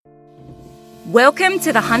Welcome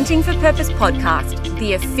to the Hunting for Purpose podcast,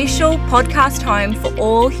 the official podcast home for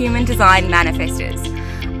all human design manifestors.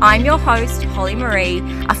 I'm your host, Holly Marie,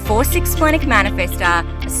 a 4/6 splenic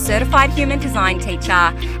manifestor, a certified human design teacher,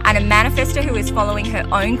 and a manifestor who is following her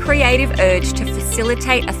own creative urge to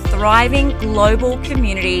facilitate a thriving global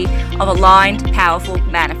community of aligned, powerful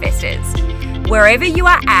manifestors. Wherever you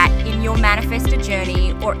are at in your manifestor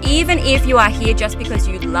journey, or even if you are here just because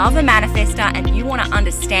you love a manifestor and you want to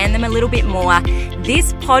understand them a little bit more,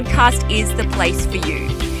 this podcast is the place for you.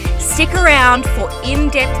 Stick around for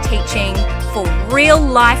in-depth teaching, for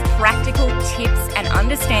real-life practical tips and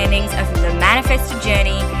understandings of the manifestor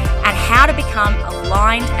journey and how to become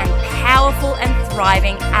aligned and powerful and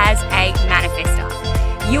thriving as a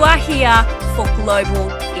manifestor. You are here for global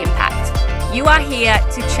impact. You are here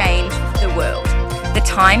to change the world. The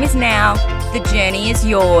time is now. The journey is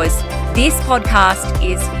yours. This podcast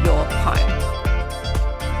is your home.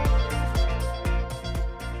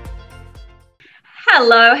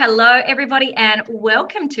 Hello, everybody, and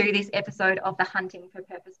welcome to this episode of the Hunting for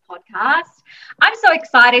Purpose podcast. I'm so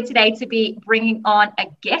excited today to be bringing on a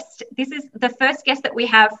guest. This is the first guest that we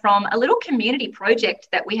have from a little community project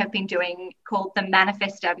that we have been doing called the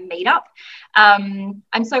Manifestor Meetup.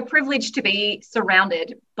 I'm so privileged to be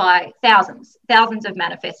surrounded by thousands of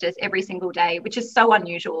manifestors every single day, which is so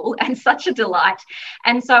unusual and such a delight.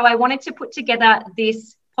 And so I wanted to put together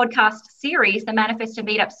this podcast series, the Manifestor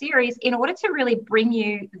Meetup series, in order to really bring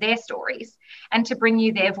you their stories and to bring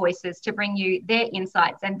you their voices, to bring you their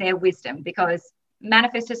insights and their wisdom, because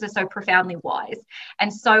manifestors are so profoundly wise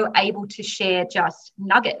and so able to share just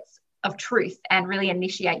nuggets of truth and really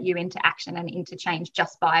initiate you into action and into change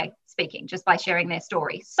just by speaking, just by sharing their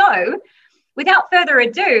story. So without further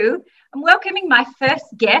ado, I'm welcoming my first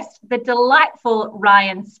guest, the delightful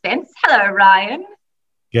Ryan Spence. Hello, Ryan.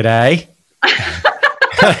 G'day.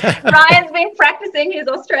 Ryan's been practicing his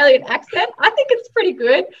Australian accent. I think it's pretty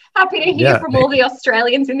good. Happy to hear from all the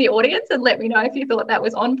Australians in the audience, and let me know if you thought that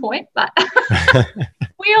was on point. But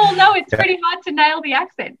we all know it's pretty hard to nail the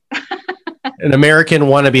accent. An American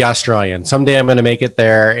wannabe Australian. Someday I'm going to make it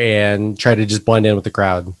there and try to just blend in with the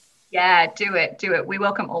crowd. Yeah, do it. We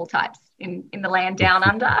welcome all types in the land down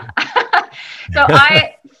under. So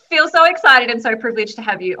I feel so excited and so privileged to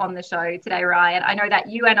have you on the show today, Ryan. I know that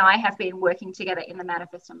you and I have been working together in the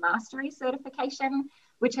Manifestor Mastery certification,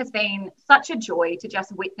 which has been such a joy to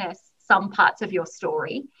just witness some parts of your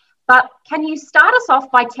story. But can you start us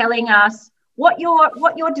off by telling us what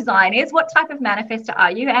your design is? What type of manifestor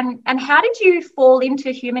are you? And how did you fall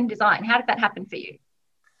into human design? How did that happen for you?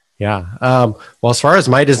 Yeah. Well, as far as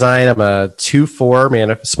my design, I'm a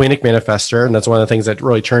 2/4 splenic manifestor. And that's one of the things that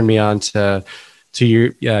really turned me on to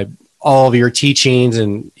your, all of your teachings.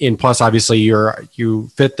 And plus, obviously,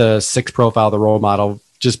 you fit the 6 profile, the role model,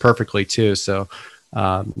 just perfectly too. So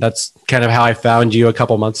that's kind of how I found you a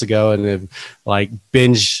couple months ago, and then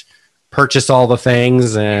binge purchase all the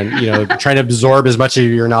things and, trying to absorb as much of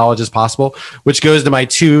your knowledge as possible, which goes to my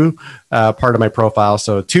 2 part of my profile.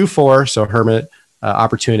 So 2/4, so hermit,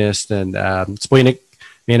 opportunist, and splenic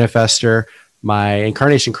manifestor. My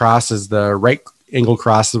incarnation cross is the right angle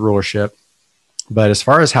cross of the rulership. But as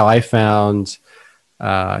far as how I found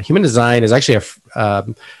human design is actually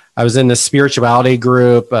I was in the spirituality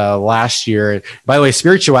group last year. By the way,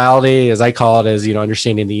 spirituality, as I call it, is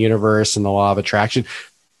understanding the universe and the law of attraction.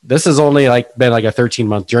 This has only been a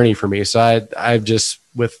 13-month journey for me. So I've just,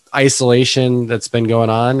 with isolation that's been going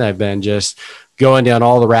on, I've been just going down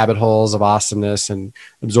all the rabbit holes of awesomeness and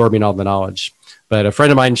absorbing all the knowledge. But a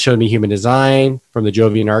friend of mine showed me human design from the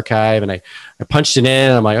Jovian archive, and I punched it in,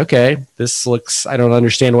 and I'm like, okay, this looks, I don't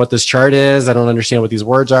understand what this chart is. I don't understand what these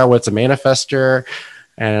words are. What's a manifestor?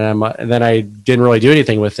 And then I didn't really do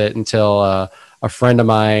anything with it until a friend of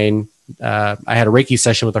mine, I had a Reiki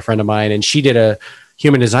session with a friend of mine, and she did a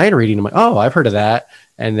human design reading. I'm like, oh, I've heard of that.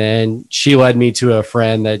 And then she led me to a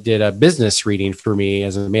friend that did a business reading for me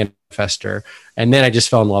as a manifestor. And then I just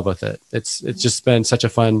fell in love with it. It's just been such a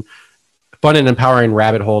fun and empowering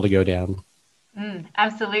rabbit hole to go down.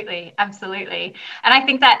 Absolutely. And I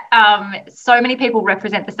think that so many people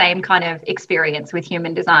represent the same kind of experience with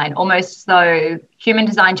human design, almost though human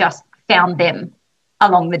design just found them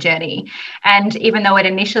along the journey. And even though it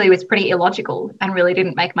initially was pretty illogical and really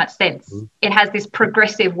didn't make much sense, it has this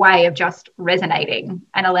progressive way of just resonating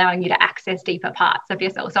and allowing you to access deeper parts of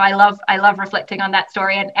yourself. So I love reflecting on that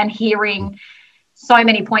story and hearing so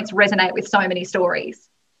many points resonate with so many stories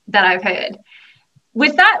that I've heard.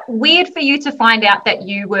 Was that weird for you to find out that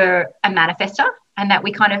you were a manifestor and that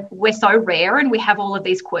we're so rare and we have all of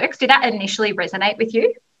these quirks? Did that initially resonate with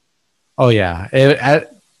you? Oh yeah.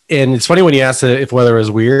 And it's funny when you ask if whether it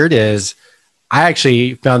was weird, is I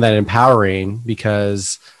actually found that empowering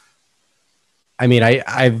because I mean,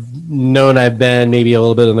 I've known I've been maybe a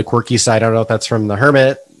little bit on the quirky side. I don't know if that's from the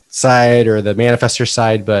hermit side or the manifestor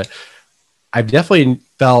side, but I've definitely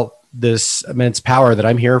felt this immense power that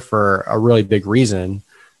I'm here for a really big reason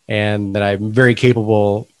and that I'm a very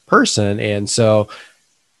capable person. And so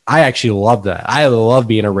I actually love that. I love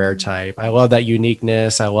being a rare type. I love that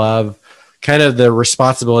uniqueness. I love kind of the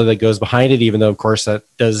responsibility that goes behind it, even though, of course, that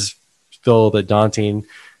does feel a little bit daunting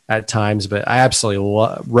at times, but I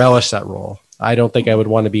absolutely relish that role. I don't think I would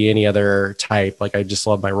want to be any other type. Like, I just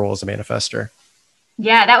love my role as a manifester.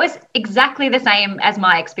 Yeah, that was exactly the same as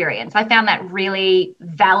my experience. I found that really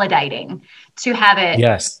validating to have it.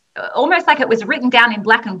 Yes. Almost like it was written down in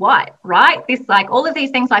black and white, right? This, like, all of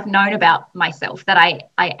these things I've known about myself, that I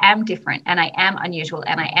am different and I am unusual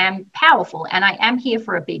and I am powerful and I am here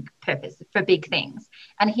for a big purpose, for big things.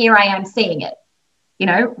 And here I am seeing it, you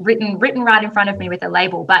know, written right in front of me with a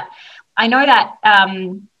label. But I know that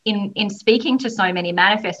in speaking to so many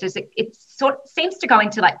manifestors, it sort of seems to go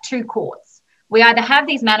into like two courts. We either have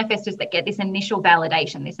these manifestors that get this initial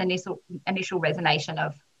validation, this initial resonation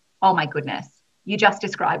of, oh my goodness, you just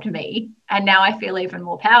described me, and now I feel even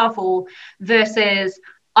more powerful, versus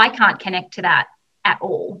I can't connect to that at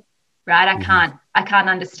all, right? I can't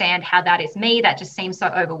understand how that is me. That just seems so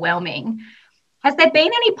overwhelming. Has there been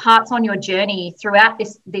any parts on your journey throughout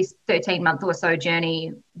this 13-month or so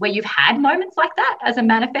journey where you've had moments like that as a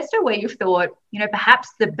manifestor, where you've thought, you know, perhaps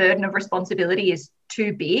the burden of responsibility is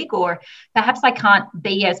too big, or perhaps I can't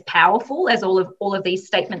be as powerful as all of these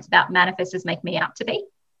statements about manifestors make me out to be?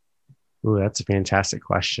 Ooh, that's a fantastic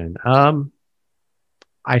question.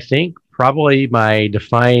 I think probably my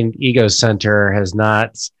defined ego center has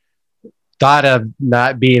not thought of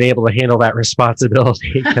not being able to handle that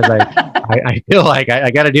responsibility, because I feel like I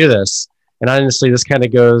got to do this. And honestly, this kind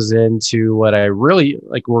of goes into what I really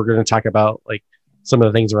like. We're going to talk about like some of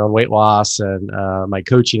the things around weight loss and my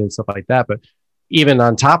coaching and stuff like that. But even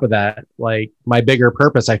on top of that, like my bigger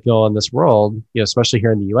purpose, I feel in this world, you know, especially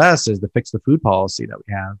here in the US, is to fix the food policy that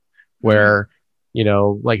we have, where, you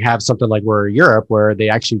know, like have something like we're Europe, where they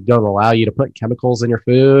actually don't allow you to put chemicals in your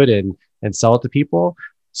food and sell it to people.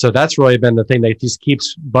 So that's really been the thing that just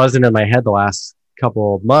keeps buzzing in my head the last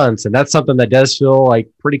couple of months. And that's something that does feel like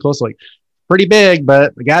pretty close, like pretty big,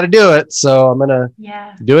 but I got to do it. So I'm going to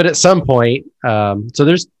do it at some point. So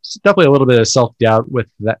there's definitely a little bit of self-doubt with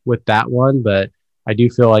that one, but I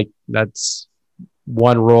do feel like that's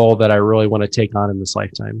one role that I really want to take on in this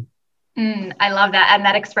lifetime. I love that. And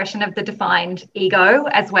that expression of the defined ego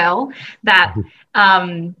as well, that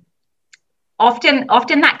often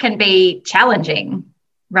that can be challenging,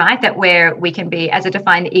 right? That where we can be, as a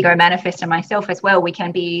defined ego manifestor myself as well, we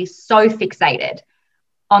can be so fixated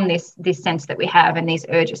on this sense that we have and these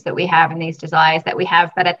urges that we have and these desires that we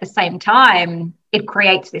have. But at the same time, it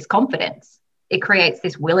creates this confidence. It creates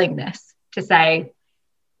this willingness to say,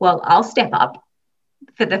 well, I'll step up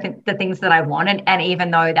for the things that I want. And even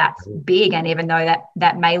though that's big, and even though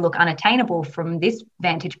that may look unattainable from this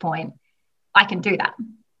vantage point, I can do that.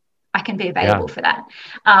 I can be available for that.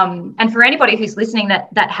 And for anybody who's listening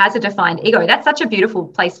that has a defined ego, that's such a beautiful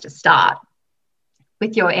place to start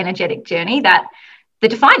with your energetic journey, that the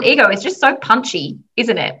defined ego is just so punchy,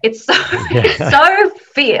 isn't it? It's so it's so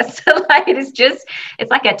fierce. Like it's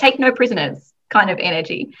like a take no prisoners kind of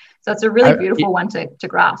energy. So it's a really beautiful one to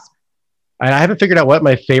grasp. I haven't figured out what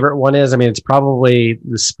my favorite one is. I mean, it's probably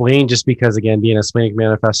the spleen, just because, again, being a splenic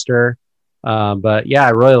manifestor. But yeah, I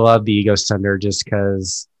really love the ego center just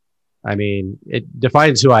because, I mean, it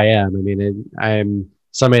defines who I am. I mean, I'm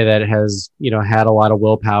somebody that has, you know, had a lot of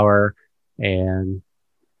willpower and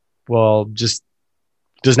just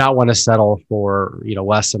does not want to settle for, you know,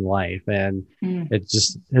 less in life. And it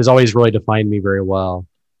just has always really defined me very well.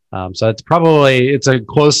 So it's a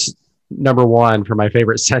close number one for my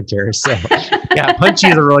favorite center. So yeah, punchy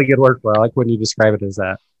is a really good word for it. I like when you describe it as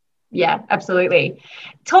that. Yeah, absolutely.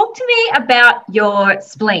 Talk to me about your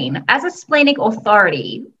spleen. As a splenic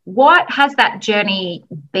authority, what has that journey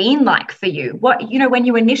been like for you? What, you know, when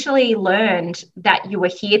you initially learned that you were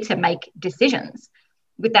here to make decisions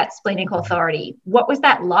with that splenic authority, what was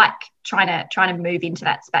that like trying to move into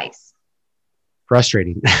that space?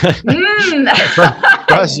 Frustrating. Yes.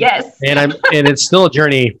 And it's still a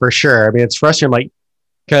journey for sure. I mean, it's frustrating, like,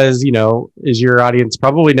 because, you know, as your audience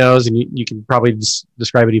probably knows, and you can probably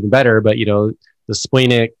describe it even better, but, you know, the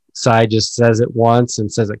splenic side just says it once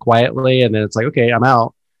and says it quietly, and then it's like, okay, I'm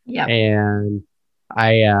out. Yeah. And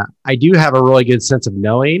I do have a really good sense of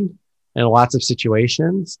knowing in lots of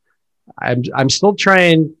situations. I'm still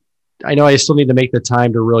trying. I know I still need to make the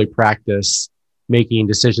time to really practice making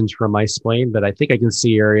decisions from my spleen, but I think I can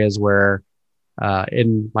see areas where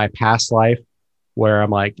in my past life where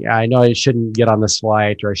I'm like, I know I shouldn't get on this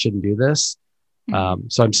flight or I shouldn't do this.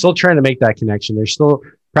 So I'm still trying to make that connection. There's still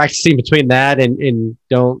practicing between that and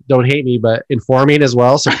don't hate me, but informing as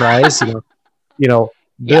well. Surprise,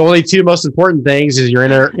 the only two most important things is your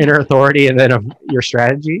inner authority and then your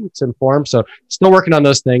strategy to inform. So still working on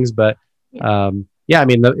those things, but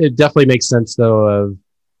it definitely makes sense though of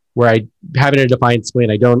where I having a defined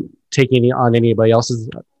spleen. I don't take on anybody else's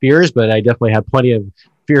fears, but I definitely have plenty of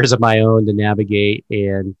fears of my own to navigate,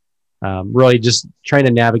 and really just trying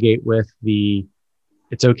to navigate with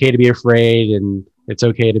it's okay to be afraid, and it's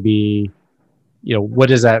okay to be, what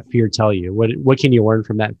does that fear tell you? What can you learn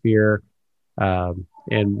from that fear?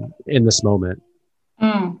 And in this moment.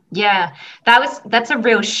 That's a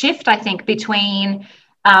real shift, I think, between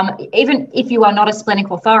even if you are not a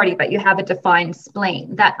splenic authority, but you have a defined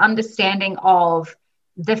spleen, that understanding of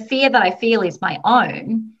the fear that I feel is my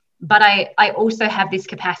own, but I also have this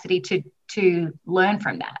capacity to learn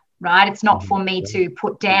from that, right? It's not for me to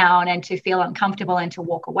put down and to feel uncomfortable and to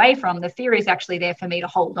walk away from. The fear is actually there for me to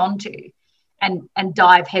hold on to and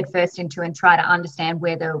dive headfirst into and try to understand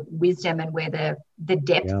where the wisdom and where the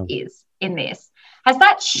depth is in this. Has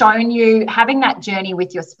that shown you, having that journey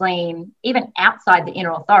with your spleen, even outside the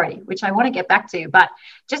inner authority, which I want to get back to, but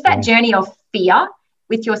just that journey of fear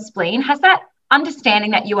with your spleen, has that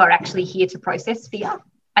understanding that you are actually here to process fear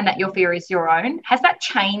and that your fear is your own, has that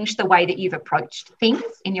changed the way that you've approached things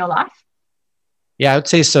in your life? Yeah, I would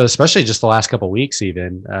say so, especially just the last couple of weeks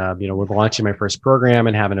even, with launching my first program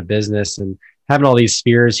and having a business and having all these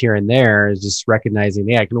fears here and there, is just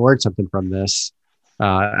recognizing, I can learn something from this.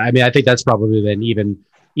 I think that's probably been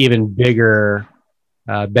even bigger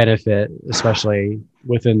benefit, especially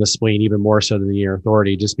within the spleen, even more so than the inner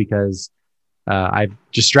authority, just because I've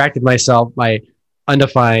distracted myself. My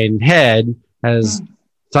undefined head has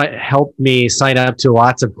helped me sign up to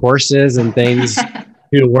lots of courses and things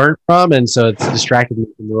to learn from. And so it's distracted me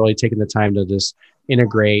from really taking the time to just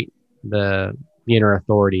integrate the inner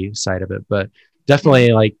authority side of it. But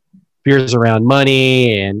definitely like fears around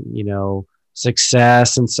money and,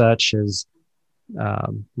 success and such has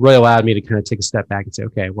really allowed me to kind of take a step back and say,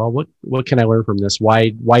 okay, well, what can I learn from this? Why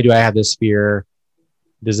do I have this fear?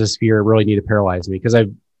 Does this fear really need to paralyze me? Because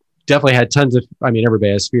I've definitely had tons of,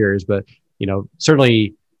 everybody has fears, but,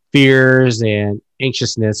 certainly fears and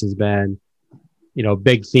anxiousness has been, a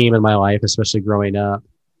big theme in my life, especially growing up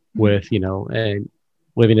with, and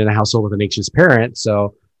living in a household with an anxious parent.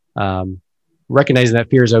 So recognizing that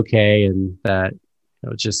fear is okay. And that,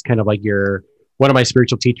 it's just kind of like one of my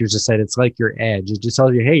spiritual teachers just said, it's like your edge. It just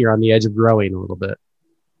tells you, hey, you're on the edge of growing a little bit.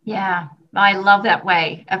 Yeah, I love that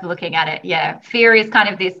way of looking at it. Yeah, fear is kind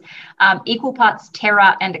of this equal parts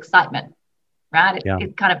terror and excitement, right?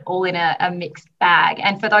 It's kind of all in a mixed bag.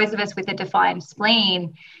 And for those of us with a defined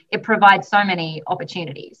spleen, it provides so many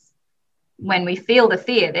opportunities. When we feel the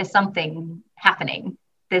fear, there's something happening.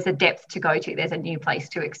 There's a depth to go to. There's a new place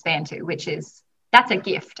to expand to, that's a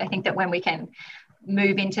gift. I think that when we can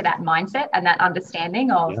move into that mindset and that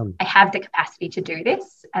understanding of I have the capacity to do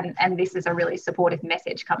this, and this is a really supportive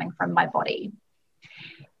message coming from my body.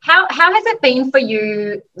 How has it been for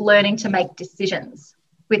you learning to make decisions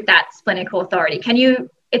with that splenic authority?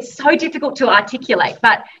 It's so difficult to articulate,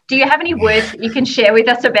 but do you have any words that you can share with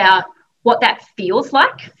us about what that feels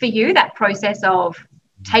like for you, that process of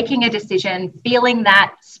taking a decision, feeling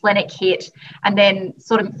that splenic hit, and then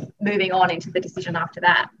sort of moving on into the decision after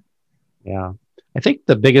that? Yeah. I think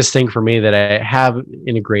the biggest thing for me that I have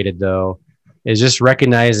integrated though is just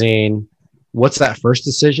recognizing what's that first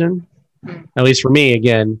decision. At least for me,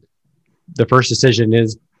 again, the first decision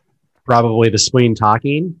is probably the spleen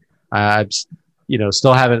talking. I've,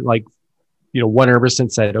 still haven't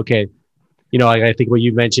 100% said, okay, I think what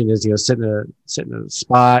you mentioned is, sit in a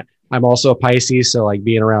spot. I'm also a Pisces, so like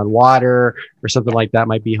being around water or something like that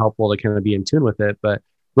might be helpful to kind of be in tune with it. But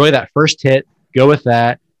really that first hit, go with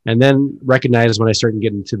that. And then recognize when I start to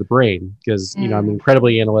get into the brain, because, I'm an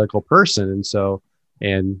incredibly analytical person. And so,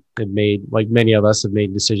 and it made, like many of us have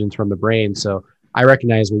made decisions from the brain. So I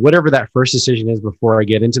recognize whatever that first decision is before I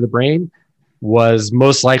get into the brain was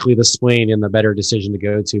most likely the spleen and the better decision to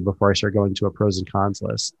go to before I start going to a pros and cons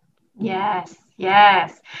list. Yes.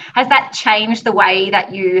 Has that changed the way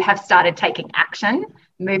that you have started taking action,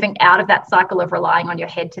 moving out of that cycle of relying on your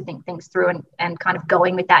head to think things through and kind of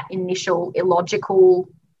going with that initial illogical,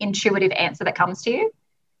 intuitive answer that comes to you?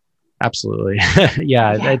 Absolutely.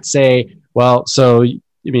 Yeah, I'd say,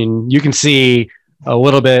 you can see a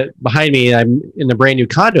little bit behind me. I'm in the brand new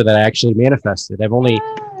condo that I actually manifested. I've only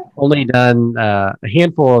only done a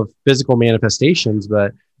handful of physical manifestations,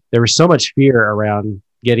 but there was so much fear around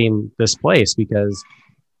getting this place because,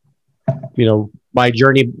 my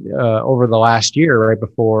journey over the last year, right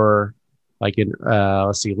before, like in,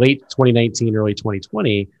 late 2019, early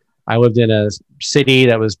 2020, I lived in a city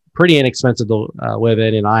that was pretty inexpensive to live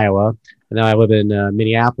in Iowa. And now I live in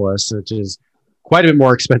Minneapolis, which is quite a bit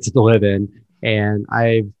more expensive to live in. And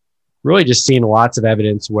I've really just seen lots of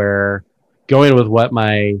evidence where going with what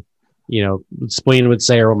my, spleen would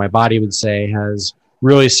say or what my body would say has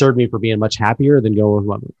really served me for being much happier than going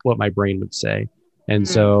with what my brain would say. And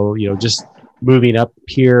so, just moving up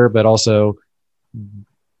here, but also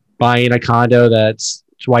buying a condo that's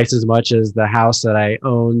twice as much as the house that I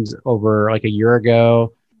owned over like a year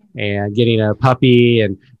ago, and getting a puppy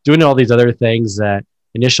and doing all these other things that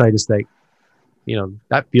initially I just think,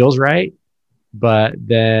 that feels right. But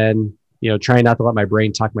then, trying not to let my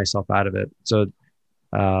brain talk myself out of it. So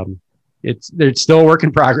it's still a work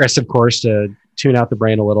in progress, of course, to tune out the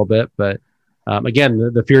brain a little bit. But again,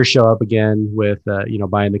 the fears show up again with,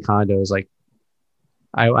 buying the condos. Like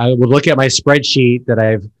I would look at my spreadsheet that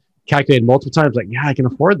I've calculated multiple times, like, yeah, I can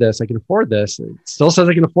afford this. I can afford this. It still says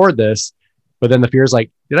I can afford this. But then the fear is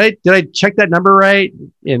like, did I check that number right?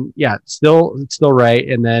 And yeah, it's still right.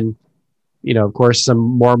 And then, of course, some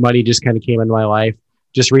more money just kind of came into my life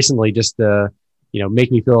just recently, just to,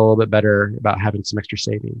 make me feel a little bit better about having some extra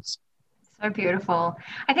savings. So beautiful.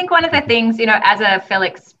 I think one of the things, as a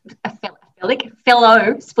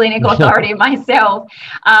fellow splenic authority myself,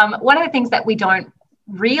 one of the things that we don't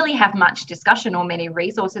really have much discussion or many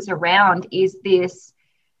resources around is this,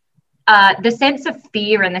 the sense of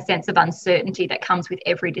fear and the sense of uncertainty that comes with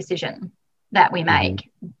every decision that we make.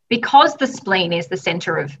 Because the spleen is the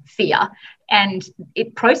center of fear and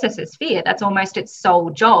it processes fear, that's almost its sole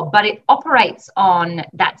job, but it operates on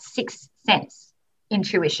that sixth sense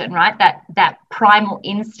intuition, right? That primal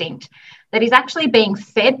instinct that is actually being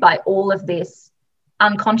fed by all of this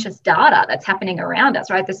unconscious data that's happening around us,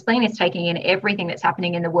 right? The spleen is taking in everything that's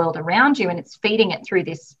happening in the world around you and it's feeding it through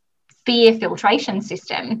this fear filtration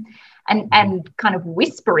system and kind of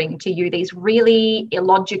whispering to you these really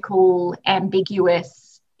illogical,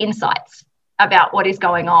 ambiguous insights about what is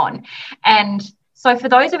going on. And so for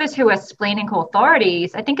those of us who are splenic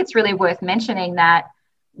authorities, I think it's really worth mentioning that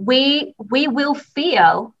we will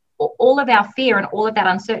feel all of our fear and all of that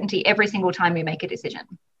uncertainty every single time we make a decision,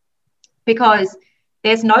 because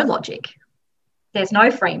there's no logic, there's no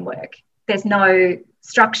framework, there's no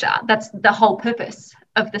structure. That's the whole purpose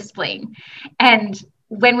of the spleen. And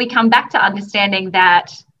when we come back to understanding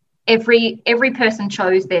that every person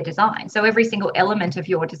chose their design, so every single element of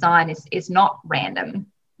your design is not random,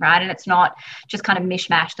 right? And it's not just kind of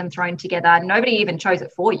mishmashed and thrown together. Nobody even chose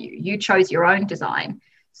it for you. You chose your own design.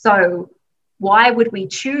 So why would we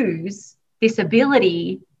choose this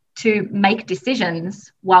ability to make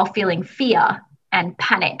decisions while feeling fear and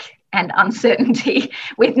panic and uncertainty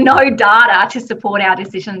with no data to support our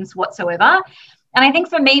decisions whatsoever? And I think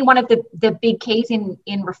for me, one of the big keys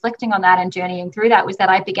in reflecting on that and journeying through that was that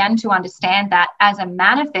I began to understand that as a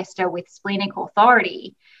manifestor with splenic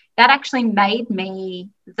authority, that actually made me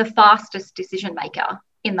the fastest decision maker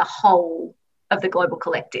in the whole of the global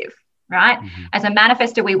collective, right? Mm-hmm. As a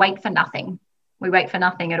manifestor, we wait for nothing. We wait for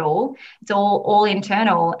nothing at all. It's all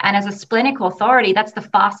internal. And as a splenic authority, that's the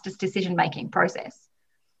fastest decision-making process.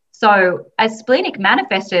 So as splenic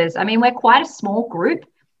manifestors, I mean, we're quite a small group.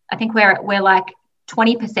 I think we're like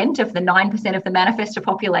 20% of the 9% of the manifestor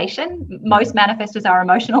population. Most manifestors are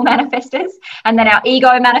emotional manifestors. And then our ego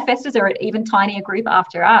manifestors are an even tinier group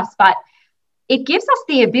after us. But it gives us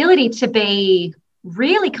the ability to be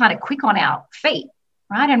really kind of quick on our feet,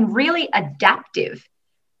 right? And really adaptive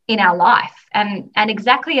in our life. And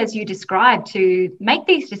exactly as you described, to make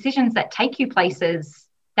these decisions that take you places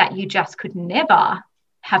that you just could never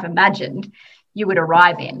have imagined you would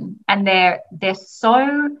arrive in. And they're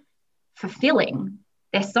so fulfilling.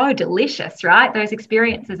 They're so delicious, right? Those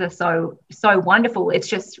experiences are so wonderful. It's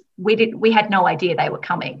just we had no idea they were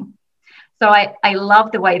coming. So I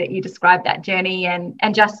love the way that you described that journey and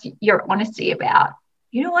just your honesty about,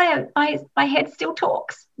 you know what, my head still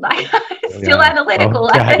talks, like still analytical.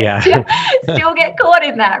 Oh, God, still get caught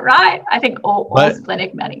in that, right? I think all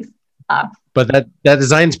splenic manis are. But that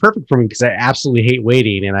design's perfect for me because I absolutely hate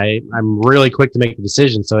waiting, and I'm really quick to make the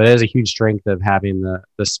decision. So it is a huge strength of having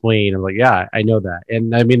the spleen. I'm like, yeah, I know that.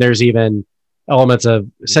 And I mean, there's even elements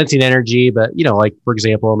of sensing energy, but like, for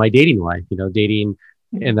example, in my dating life, dating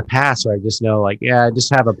in the past, where I just know, like, yeah, I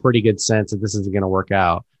just have a pretty good sense that this isn't going to work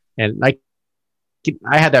out. And I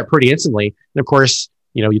had that pretty instantly. And of course,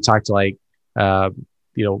 you talk to like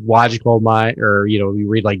logical mind, or, you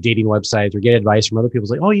read like dating websites or get advice from other people.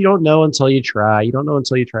 It's like, oh, you don't know until you try. You don't know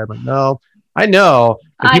until you try. I'm like, no, I know.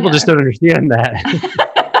 But people just don't understand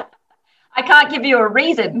that. I can't give you a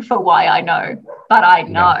reason for why I know, but I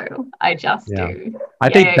know. Yeah. I just do. I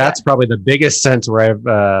think that's probably the biggest sense where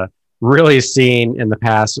I've really seen in the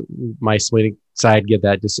past my splenic side get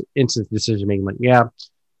that instant decision making. Like, yeah,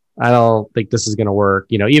 I don't think this is going to work.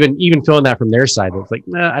 Even feeling that from their side, it's like,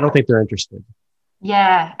 nah, I don't think they're interested.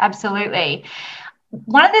 Yeah, absolutely.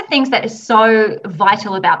 One of the things that is so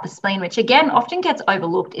vital about the spleen, which again often gets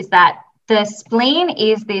overlooked, is that the spleen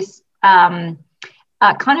is this kind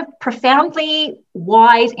of profoundly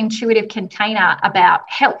wide, intuitive container about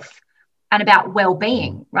health and about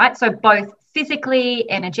well-being, right? So both physically,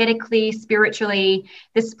 energetically, spiritually,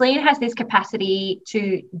 the spleen has this capacity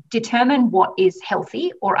to determine what is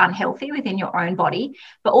healthy or unhealthy within your own body,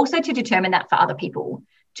 but also to determine that for other people,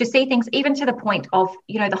 to see things even to the point of,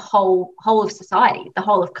 the whole of society, the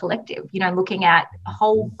whole of collective, looking at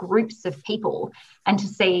whole groups of people and to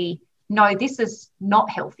see, no, this is not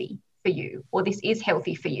healthy for you, or this is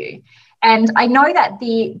healthy for you. And I know that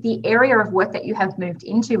the area of work that you have moved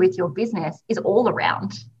into with your business is all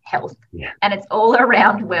around health, and it's all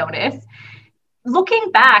around wellness.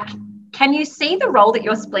 Looking back, can you see the role that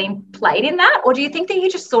your spleen played in that? Or do you think that you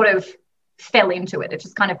just sort of fell into it? It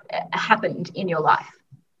just kind of happened in your life?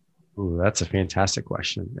 Ooh, that's a fantastic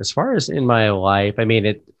question. As far as in my life, I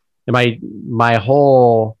mean, my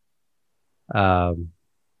whole, I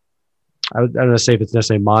don't know say if it's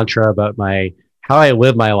necessarily mantra, but how I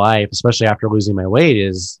live my life, especially after losing my weight,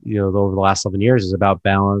 is, over the last 11 years, is about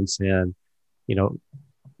balance and,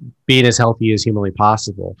 being as healthy as humanly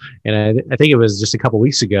possible. And I think it was just a couple of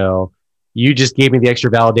weeks ago, you just gave me the extra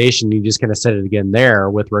validation. You just kind of said it again there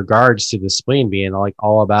with regards to the spleen being like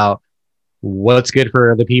all about what's good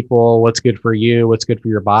for the people, what's good for you, what's good for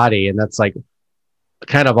your body. And that's like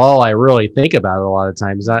kind of all I really think about a lot of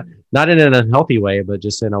times, not in an unhealthy way, but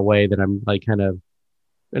just in a way that I'm like kind of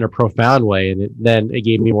in a profound way. And then it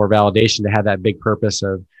gave me more validation to have that big purpose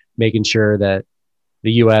of making sure that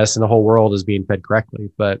the US and the whole world is being fed correctly.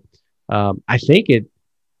 But I think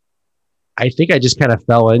I just kind of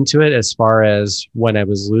fell into it as far as when I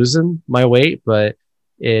was losing my weight, but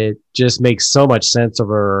it just makes so much sense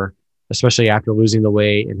over, especially after losing the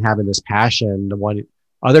weight and having this passion to want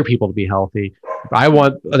other people to be healthy. I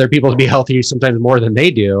want other people to be healthy sometimes more than they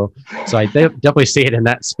do. So I definitely see it in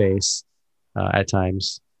that space at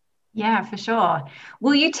times. Yeah, for sure.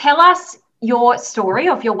 Will you tell us your story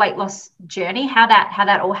of your weight loss journey, how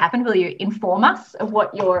that all happened? Will you inform us of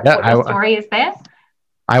what your story is there?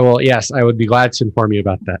 I will. Yes, I would be glad to inform you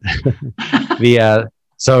about that.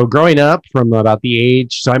 So growing up from about the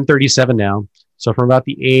age, so I'm 37 now. So from about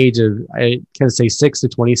the age of, I can say 6 to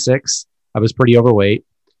 26, I was pretty overweight.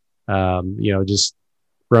 Just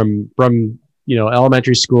from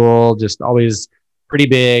elementary school, just always pretty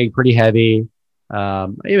big, pretty heavy. I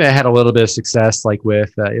had a little bit of success, like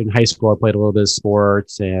with in high school, I played a little bit of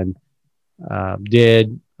sports and I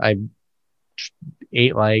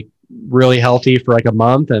ate like really healthy for like a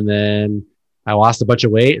month, and then I lost a bunch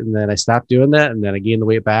of weight, and then I stopped doing that, and then I gained the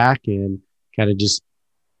weight back, and kind of just,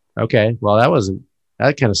 okay, well,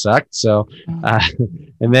 that kind of sucked. So,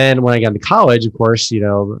 and then when I got into college, of course,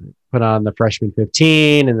 put on the freshman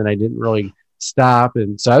 15, and then I didn't really stop.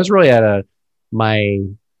 And so I was really at my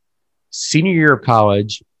senior year of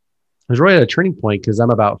college. I was really at a turning point because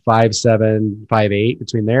I'm about 5'7", 5'8",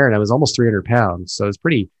 between there, and I was almost 300 pounds. So it's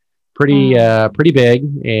pretty big.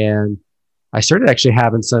 And I started actually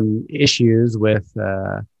having some issues with,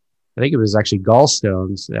 I think it was actually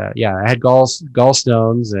gallstones. I had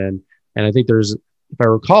gallstones, and I think if I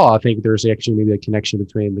recall, I think there's actually maybe a connection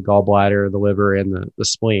between the gallbladder, the liver, and the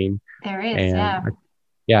spleen. There is, and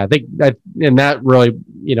I think that, and that really,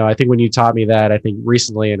 I think when you taught me that, I think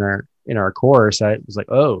recently in our course, I was like,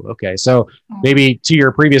 oh, okay. So maybe to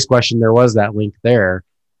your previous question, there was that link there.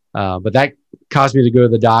 But that caused me to go to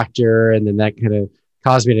the doctor, and then that kind of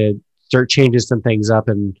caused me to start changing some things up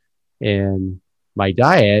in my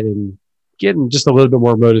diet and getting just a little bit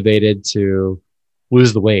more motivated to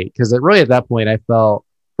lose the weight. Because really at that point, I felt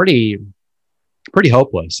pretty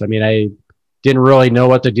hopeless. I mean, I didn't really know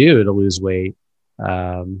what to do to lose weight.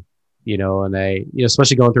 And I,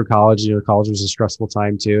 especially going through college, college was a stressful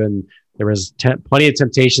time too. And there was plenty of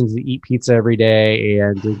temptations to eat pizza every day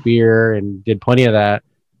and drink beer, and did plenty of that.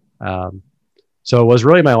 So it was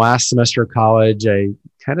really my last semester of college. I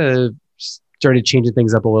kind of started changing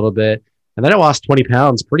things up a little bit, and then I lost 20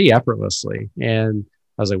 pounds pretty effortlessly. And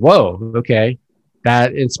I was like, whoa, okay.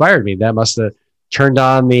 That inspired me. That must have, turned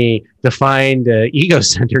on the defined ego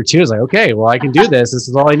center too. I was like, okay, well, I can do this. This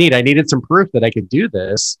is all I need. I needed some proof that I could do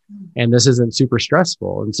this, and this isn't super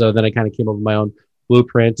stressful. And so then I kind of came up with my own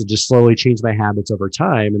blueprint to just slowly change my habits over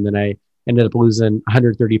time. And then I ended up losing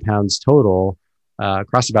 130 pounds total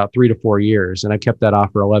across about 3 to 4 years. And I kept that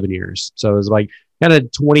off for 11 years. So it was like kind of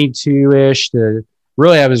 22-ish to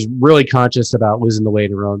really, I was really conscious about losing the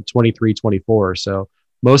weight around 23, 24. So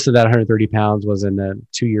most of that 130 pounds was in a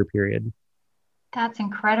 2-year period. That's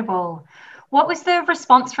incredible. What was the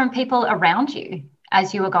response from people around you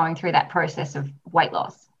as you were going through that process of weight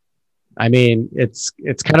loss? I mean, it's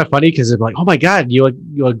kind of funny because it's like, oh my God, you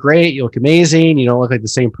look great, you look amazing, you don't look like the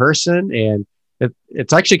same person. And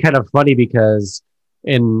it's actually kind of funny because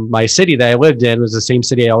in my city that I lived in was the same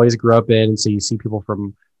city I always grew up in. And so you see people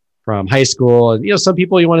from high school, and some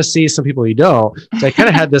people you want to see, some people you don't. So I kind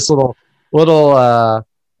of had this little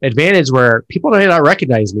advantage where people may not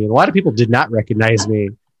recognize me. And a lot of people did not recognize me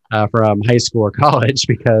from high school or college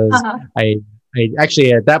because I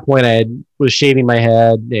actually at that point was shaving my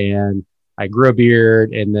head and I grew a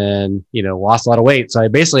beard and then, lost a lot of weight. So I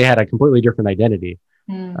basically had a completely different identity.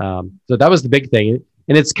 So that was the big thing.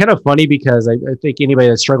 And it's kind of funny because I think anybody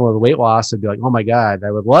that's struggling with weight loss would be like, oh my God, I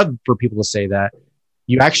would love for people to say that.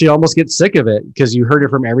 You actually almost get sick of it because you heard it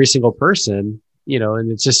from every single person,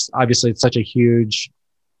 and it's just, obviously it's such a huge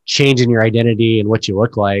change in your identity and what you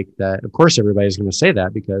look like that of course everybody's going to say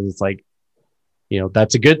that because it's like,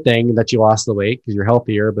 that's a good thing that you lost the weight because you're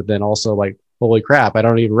healthier, but then also like, holy crap, I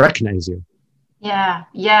don't even recognize you. Yeah,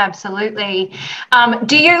 absolutely.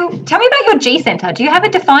 Do you tell me about your G center? Do you have a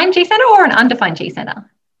defined G center or an undefined G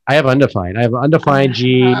center? I have undefined. I have undefined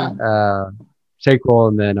G, sacral,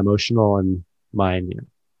 and then emotional and mind.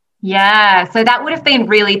 Yeah. So that would have been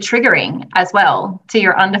really triggering as well to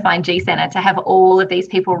your undefined G center to have all of these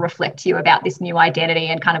people reflect to you about this new identity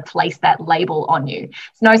and kind of place that label on you.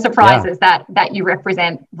 It's no surprises that you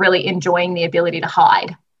represent really enjoying the ability to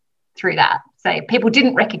hide through that. So people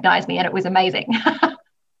didn't recognize me and it was amazing.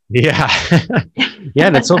 Yeah. Yeah.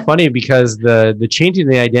 And it's so funny because the changing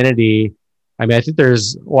the identity, I mean, I think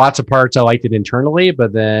there's lots of parts I liked it internally,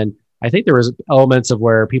 but then I think there was elements of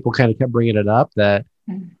where people kind of kept bringing it up that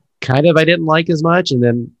kind of I didn't like as much. And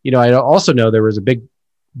then, I also know there was a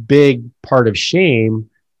big part of shame,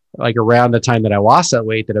 like around the time that I lost that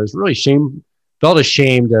weight, that I was really felt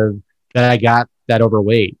ashamed of that I got that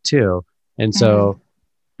overweight too. And so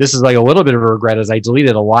this is like a little bit of a regret as I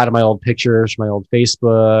deleted a lot of my old pictures, my old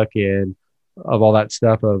Facebook and of all that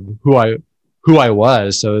stuff of who I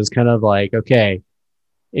was. So it's kind of like, okay,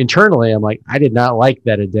 internally, I'm like, I did not like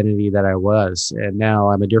that identity that I was. And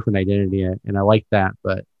now I'm a different identity and I like that.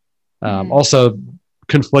 But also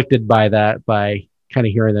conflicted by that, by kind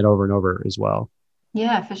of hearing that over and over as well.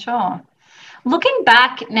 Yeah, for sure. Looking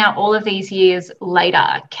back now, all of these years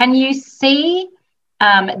later, can you see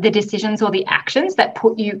the decisions or the actions that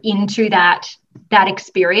put you into that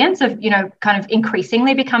experience of, kind of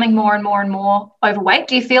increasingly becoming more and more and more overweight?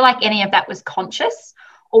 Do you feel like any of that was conscious,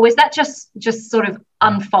 or was that just sort of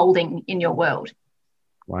unfolding in your world?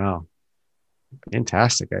 Wow.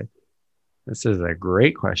 Fantastic. This is a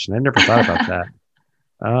great question. I never thought about that.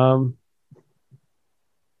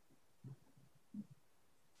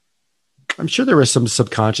 I'm sure there was some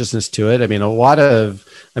subconsciousness to it. I mean,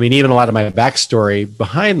 even a lot of my backstory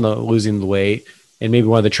behind losing the weight, and maybe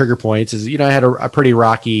one of the trigger points is, I had a pretty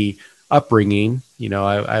rocky upbringing.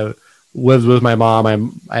 I lived with my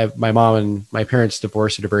mom. My mom and my parents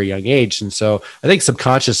divorced at a very young age. And so I think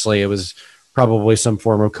subconsciously it was probably some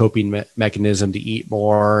form of coping mechanism to eat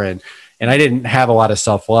more. And I didn't have a lot of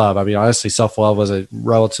self-love. I mean, honestly, self-love was a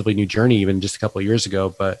relatively new journey, even just a couple of years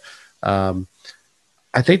ago. But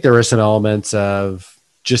I think there were some elements of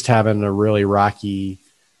just having a really rocky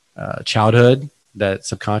childhood that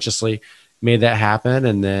subconsciously made that happen.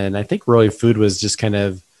 And then I think really food was just kind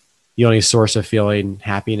of the only source of feeling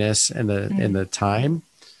happiness in the time.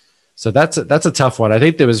 So that's a tough one. I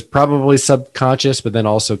think there was probably subconscious, but then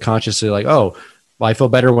also consciously like, oh, well, I feel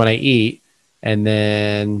better when I eat. And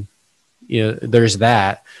then, there's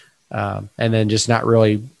that. And then just not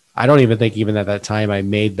really, I don't even think even at that time I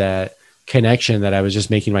made that connection that I was just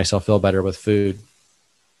making myself feel better with food.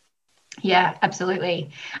 Yeah,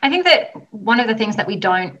 absolutely. I think that one of the things that we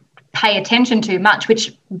don't pay attention to much,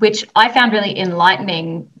 which I found really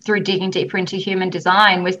enlightening through digging deeper into human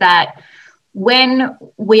design, was that when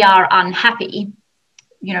we are unhappy,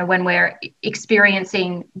 when we're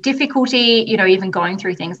experiencing difficulty, even going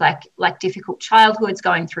through things like difficult childhoods,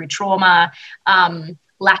 going through trauma,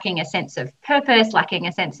 lacking a sense of purpose, lacking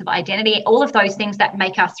a sense of identity, all of those things that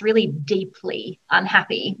make us really deeply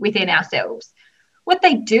unhappy within ourselves. what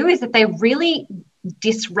they do is that they really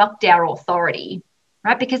disrupt our authority,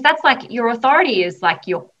 right? Because that's like, your authority is like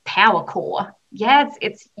your power core. Yeah,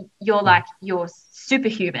 it's your like your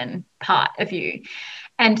superhuman part of you.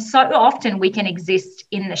 And so often we can exist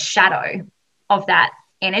in the shadow of that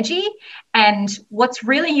energy. And what's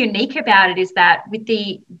really unique about it is that with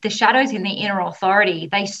the shadows in the inner authority,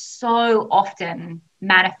 they so often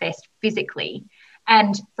manifest physically.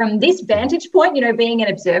 And from this vantage point, you know, being an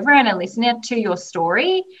observer and a listener to your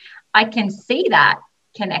story, I can see that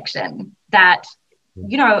connection that,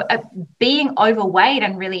 you know, being overweight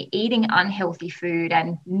and really eating unhealthy food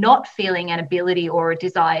and not feeling an ability or a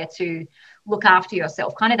desire to look after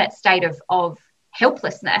yourself, kind of that state of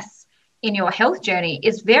helplessness in your health journey,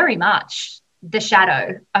 is very much the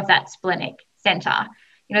shadow of that splenic center.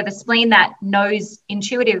 You know, the spleen that knows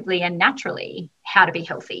intuitively and naturally how to be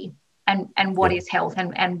healthy and what is health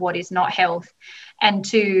and what is not health, and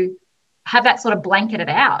to have that sort of blanketed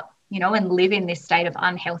out, you know, and live in this state of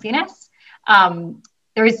unhealthiness.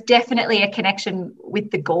 There is definitely a connection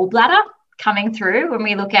with the gallbladder coming through when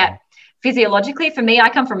we look at physiologically. For me, I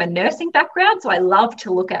come from a nursing background, so I love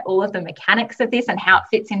to look at all of the mechanics of this and how it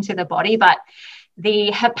fits into the body. But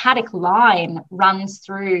the hepatic line runs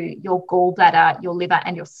through your gallbladder, your liver,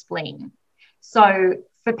 and your spleen. So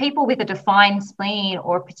for people with a defined spleen,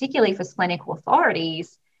 or particularly for splenic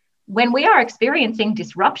authorities, when we are experiencing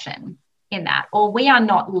disruption in that, or we are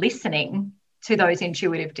not listening to those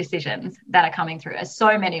intuitive decisions that are coming through, as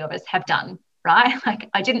so many of us have done, right?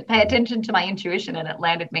 Like, I didn't pay attention to my intuition and it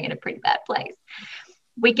landed me in a pretty bad place.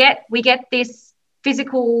 We get this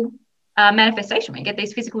physical manifestation. We get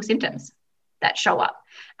these physical symptoms that show up.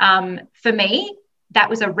 For me,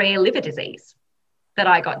 that was a rare liver disease that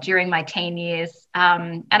I got during my teen years.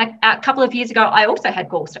 And a couple of years ago, I also had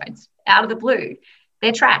gallstones out of the blue.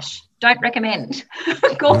 They're trash. Don't recommend.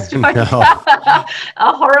 Gallstones are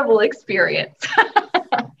a horrible experience.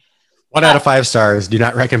 1 out of 5 stars. Do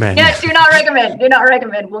not recommend. Yeah, do not recommend. Do not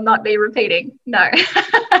recommend. Will not be repeating. No.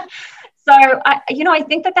 So, I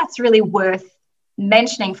think that that's really worth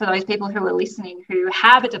mentioning for those people who are listening who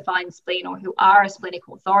have a defined spleen or who are a splenic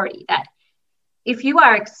authority, that if you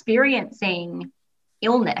are experiencing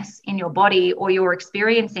illness in your body, or you're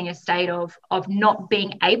experiencing a state of not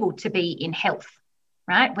being able to be in health,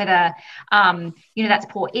 right? Whether, that's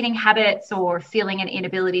poor eating habits, or feeling an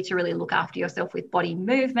inability to really look after yourself with body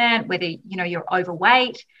movement, whether, you're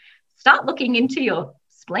overweight, start looking into your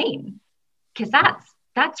spleen, because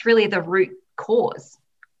that's really the root cause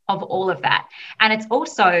of all of that. And it's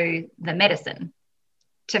also the medicine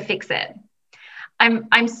to fix it.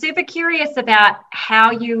 I'm super curious about how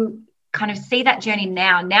you kind of see that journey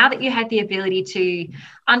now that you have the ability to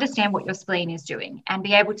understand what your spleen is doing and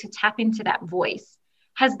be able to tap into that voice.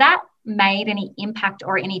 Has that made any impact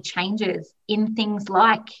or any changes in things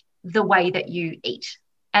like the way that you eat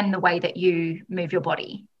and the way that you move your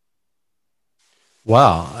body?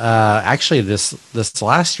 Well, actually this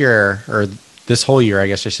last year, or this whole year, I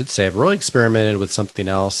guess I should say, I've really experimented with something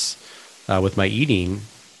else with my eating.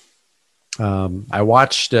 I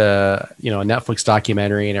watched a Netflix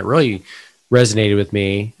documentary, and it really resonated with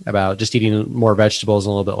me about just eating more vegetables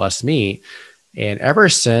and a little bit less meat. And ever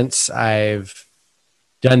since I've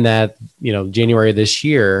done that, January of this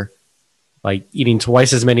year, like eating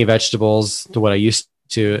twice as many vegetables to what I used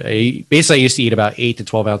to. I used to eat about 8 to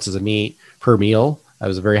 12 ounces of meat per meal. I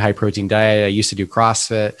was a very high protein diet. I used to do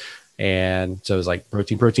CrossFit. And so it was like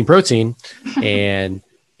protein. And,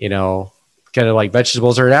 kind of like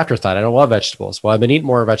vegetables are an afterthought. I don't love vegetables. Well, I've been eating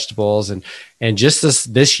more vegetables, and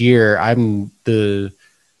just this year, I'm the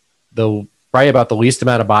probably about the least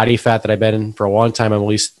amount of body fat that I've been in for a long time. I'm the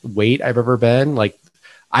least weight I've ever been. Like,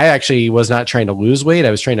 I actually was not trying to lose weight.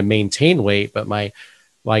 I was trying to maintain weight, but my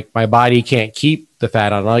body can't keep the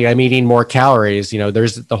fat on. Like, I'm eating more calories.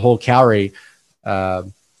 There's the whole calorie,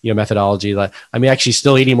 methodology. Like, I'm actually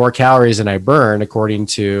still eating more calories than I burn according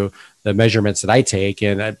to the measurements that I take,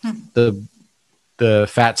 and the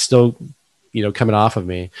fat's still, coming off of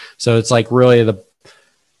me. So it's like really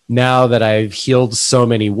now that I've healed so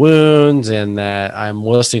many wounds and that I'm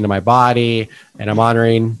listening to my body and I'm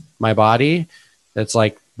honoring my body, it's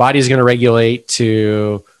like body's going to regulate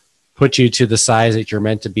to put you to the size that you're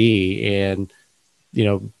meant to be. And,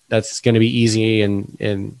 that's going to be easy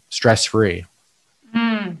and stress-free.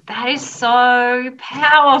 That is so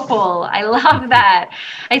powerful. I love that.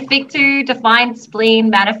 I speak to defined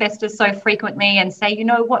spleen manifestors so frequently and say, you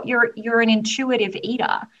know what, you're an intuitive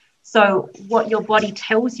eater. So what your body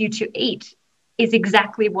tells you to eat is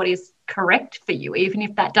exactly what is correct for you, even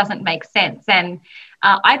if that doesn't make sense. And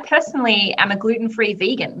I personally am a gluten-free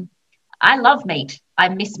vegan. I love meat. I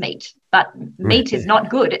miss meat, but meat is not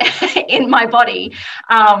good in my body,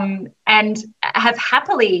 and have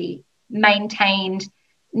happily maintained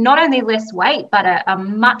not only less weight, but a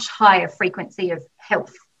much higher frequency of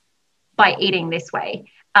health by eating this way.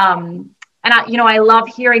 And I love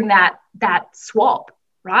hearing that swap,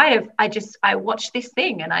 right? I watched this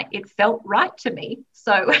thing and it felt right to me.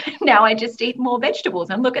 So now I just eat more vegetables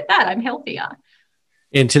and look at that, I'm healthier.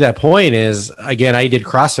 And to that point is, again, I did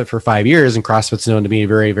CrossFit for 5 years, and CrossFit's known to be a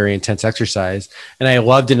very, very intense exercise. And I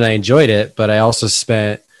loved it and I enjoyed it, but I also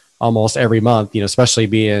spent almost every month, especially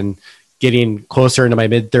getting closer into my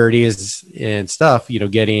mid 30s and stuff,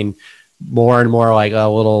 getting more and more like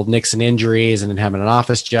little nicks and injuries, and then having an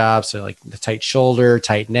office job. So like the tight shoulder,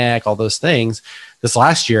 tight neck, all those things. This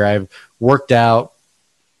last year, I've worked out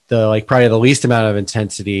probably the least amount of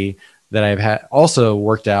intensity that I've had also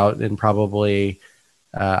worked out in probably,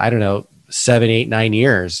 7, 8, 9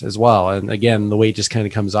 years as well. And again, the weight just kind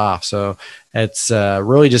of comes off. So it's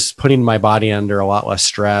really just putting my body under a lot less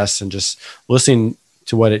stress and just listening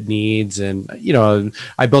to what it needs. And,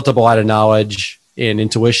 I built up a lot of knowledge and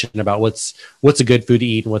intuition about what's a good food to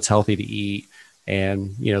eat and what's healthy to eat.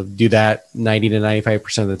 And, do that 90 to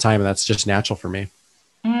 95% of the time. And that's just natural for me.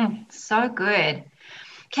 So good.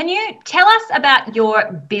 Can you tell us about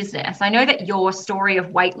your business? I know that your story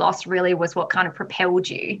of weight loss really was what kind of propelled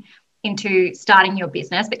you into starting your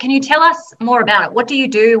business, but can you tell us more about it? What do you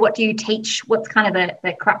do? What do you teach? What's kind of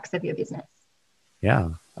the crux of your business?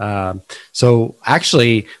 Yeah. So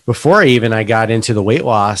actually, before I got into the weight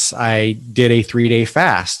loss, I did a 3-day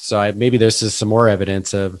fast. So maybe this is some more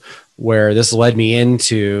evidence of where this led me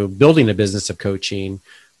into building a business of coaching.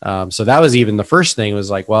 So that was even the first thing was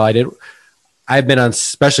like, well, I've been on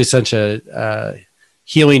especially such a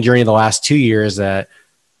healing journey the last 2 years that,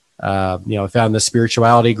 I found the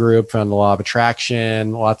spirituality group, found the law of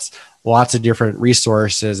attraction, lots of different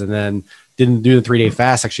resources. And then didn't do the 3-day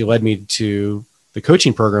fast actually led me to the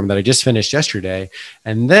coaching program that I just finished yesterday.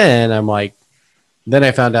 And then then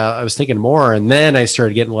I found out I was thinking more. And then I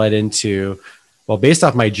started getting led into, well, based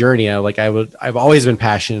off my journey, I've always been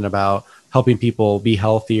passionate about helping people be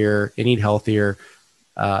healthier and eat healthier,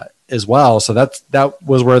 as well. So that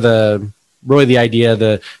was where the idea,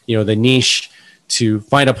 the niche, to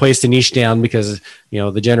find a place to niche down, because,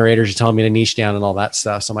 the generators are telling me to niche down and all that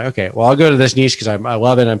stuff. So I'm like, okay, well, I'll go to this niche because I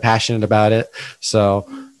love it. I'm passionate about it. So,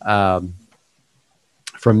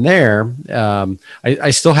 from there,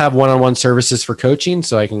 I still have one-on-one services for coaching.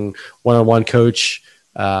 So I can one-on-one coach,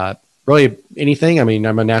 really anything. I mean,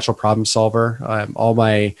 I'm a natural problem solver.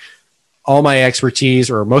 All my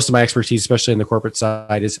expertise, or most of my expertise, especially in the corporate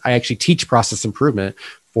side, is I actually teach process improvement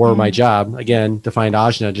for my job. Again, defined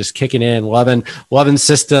Ajna, just kicking in, loving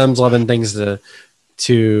systems, loving things to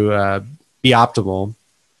be optimal.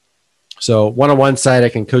 So one-on-one side, I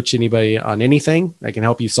can coach anybody on anything. I can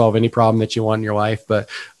help you solve any problem that you want in your life, but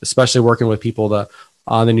especially working with people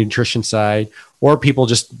on the nutrition side, or people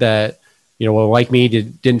just that, like me,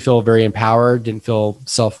 didn't feel very empowered, didn't feel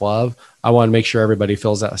self-love. I want to make sure everybody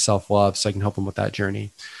feels that self-love, so I can help them with that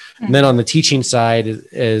journey. Mm-hmm. And then on the teaching side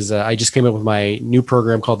is I just came up with my new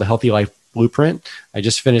program called the Healthy Life Blueprint. I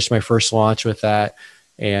just finished my first launch with that.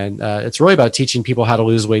 And it's really about teaching people how to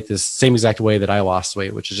lose weight the same exact way that I lost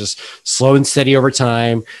weight, which is just slow and steady over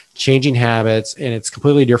time, changing habits. And it's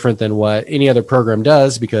completely different than what any other program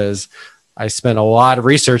does, because I spent a lot of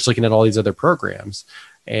research looking at all these other programs.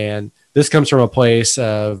 And this comes from a place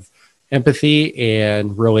of empathy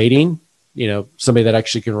and relating, somebody that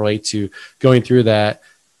actually can relate to going through that,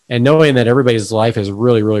 and knowing that everybody's life is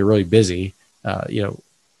really, really, really busy.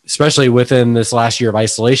 Especially within this last year of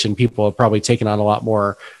isolation, people have probably taken on a lot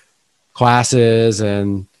more classes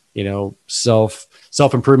and,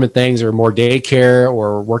 self-improvement things, or more daycare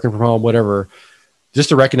or working from home, whatever, just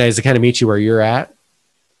to recognize to kind of meet you where you're at.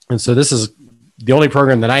 And so this is the only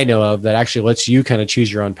program that I know of that actually lets you kind of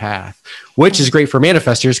choose your own path, which is great for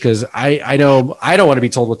manifestors, because I know I don't want to be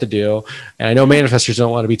told what to do, and I know manifestors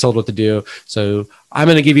don't want to be told what to do. So I'm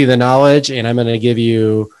going to give you the knowledge, and I'm going to give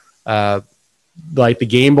you like the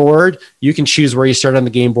game board. You can choose where you start on the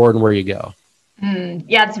game board and where you go.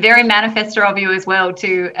 Yeah, it's very manifestor of you as well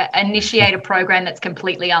to initiate a program that's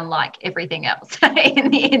completely unlike everything else in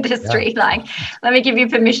the industry. Yeah. Like, let me give you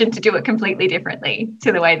permission to do it completely differently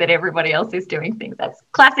to the way that everybody else is doing things. That's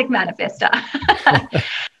classic manifestor.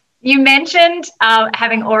 You mentioned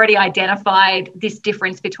having already identified this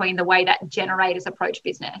difference between the way that generators approach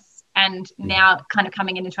business, and now kind of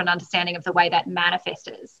coming into an understanding of the way that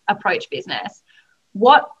manifestors approach business.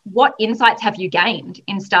 What insights have you gained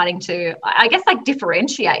in starting to, I guess, like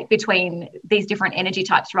differentiate between these different energy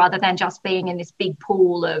types, rather than just being in this big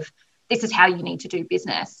pool of this is how you need to do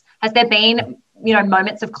business. Has there been,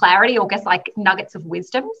 moments of clarity or like nuggets of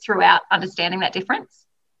wisdom throughout understanding that difference?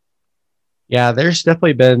 Yeah, there's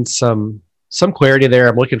definitely been some clarity there.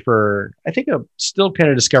 I think I'm still kind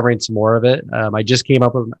of discovering some more of it. I just came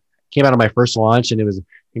out of my first launch, and it was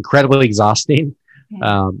incredibly exhausting.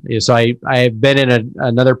 So I've been in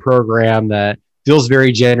another program that feels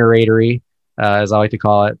very generatory, as I like to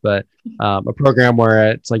call it, but a program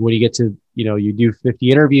where it's like when you get to, you do 50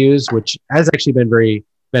 interviews, which has actually been very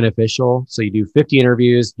beneficial. So you do 50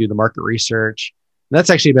 interviews, do the market research. And that's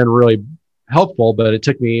actually been really helpful, but it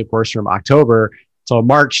took me, of course, from October till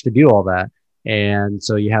March to do all that. And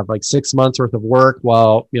so you have like 6 months worth of work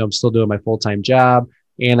while, I'm still doing my full-time job,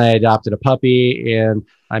 and I adopted a puppy, and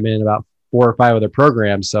I'm in about 4 or 5 other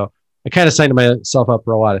programs. So I kind of signed myself up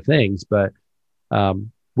for a lot of things, but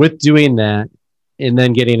with doing that and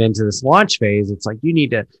then getting into this launch phase, it's like you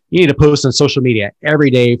need to post on social media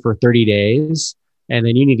every day for 30 days. And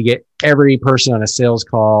then you need to get every person on a sales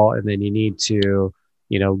call. And then you need to,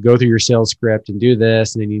 go through your sales script and do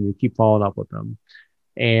this. And then you need to keep following up with them.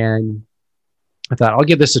 And I thought, I'll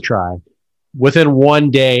give this a try. Within 1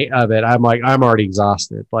 day of it, I'm already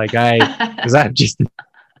exhausted. Because I just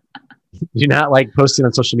do not like posting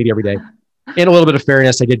on social media every day. In a little bit of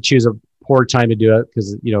fairness, I did choose a poor time to do it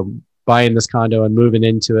because, buying this condo and moving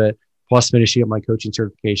into it, plus finishing up my coaching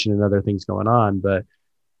certification and other things going on. But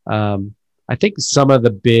I think some of the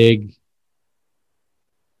big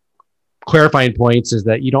clarifying points is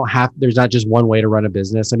that there's not just one way to run a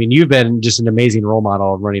business. I mean, you've been just an amazing role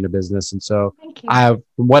model of running a business. And so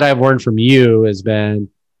what I've learned from you has been,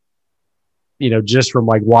 just from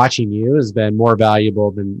like watching you, has been more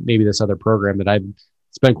valuable than maybe this other program that I've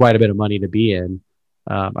spent quite a bit of money to be in.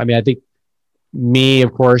 I think me,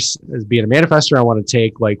 of course, as being a manifestor, I want to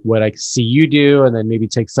take like what I see you do, and then maybe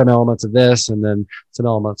take some elements of this, and then some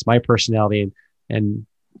elements of my personality, and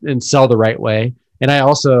sell the right way. And I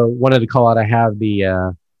also wanted to call out, I have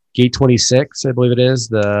the Gate 26, I believe it is,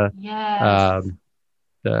 the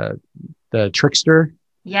trickster.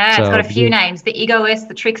 Yeah, so, it's got a few names: the egoist,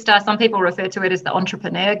 the trickster. Some people refer to it as the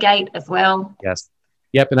entrepreneur gate as well. Yes.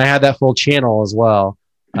 Yep. And I had that full channel as well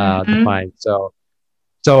defined.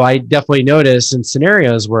 So I definitely noticed in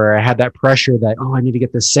scenarios where I had that pressure that, I need to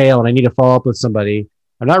get this sale and I need to follow up with somebody,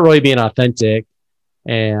 I'm not really being authentic.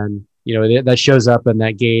 And, that shows up in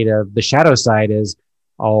that gate of the shadow side is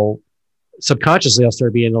I'll start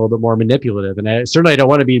being a little bit more manipulative. And I certainly don't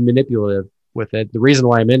want to be manipulative with it. The reason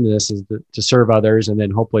why I'm into this is to serve others and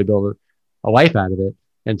then hopefully build a life out of it.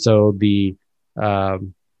 And so the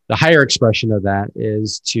higher expression of that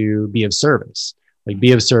is to be of service,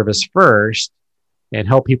 be of service first, and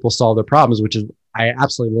help people solve their problems, which is, I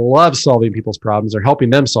absolutely love solving people's problems or helping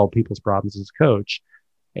them solve people's problems as a coach,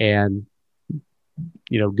 and,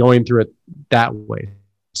 going through it that way.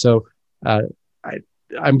 So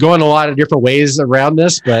I'm going a lot of different ways around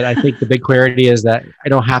this, but I think the big clarity is that I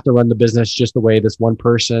don't have to run the business just the way this one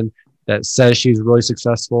person that says she's really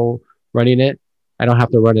successful running it. I don't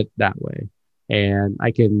have to run it that way. And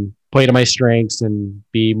I can play to my strengths and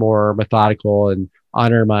be more methodical and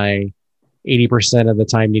honor my 80% of the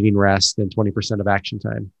time needing rest and 20% of action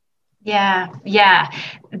time. Yeah.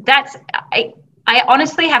 I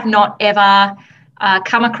honestly have not ever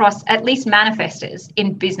come across, at least manifestors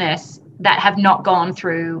in business, that have not gone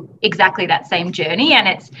through exactly that same journey. And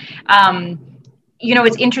it's,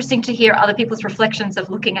 it's interesting to hear other people's reflections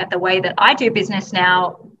of looking at the way that I do business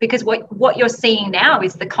now, because what you're seeing now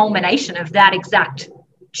is the culmination of that exact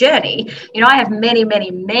journey. I have many,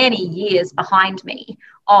 many, many years behind me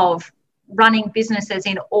of running businesses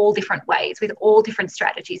in all different ways, with all different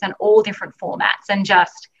strategies and all different formats, and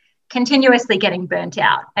just continuously getting burnt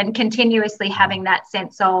out and continuously having that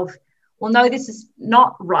sense of, well, no, this is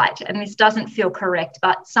not right and this doesn't feel correct,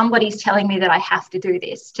 but somebody's telling me that I have to do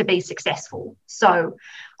this to be successful, so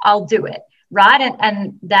I'll do it, right?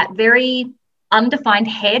 And that very undefined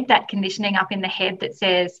head, that conditioning up in the head that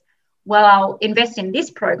says, well, I'll invest in this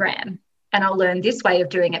program and I'll learn this way of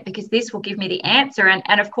doing it because this will give me the answer.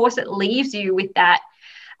 And of course, it leaves you with that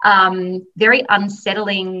very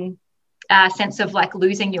unsettling sense of like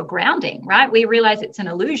losing your grounding, right? We realize it's an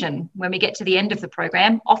illusion when we get to the end of the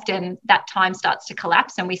program. Often that time starts to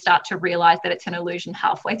collapse and we start to realize that it's an illusion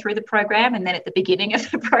halfway through the program and then at the beginning of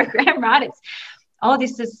the program, right? It's,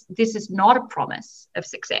 this is not a promise of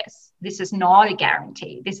success. This is not a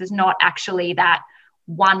guarantee. This is not actually that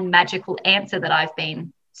one magical answer that I've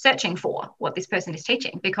been searching for, what this person is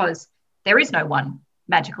teaching, because there is no one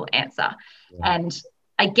magical answer. Yeah. And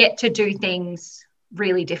I get to do things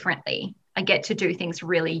really differently. I get to do things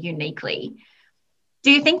really uniquely.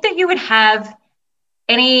 Do you think that you would have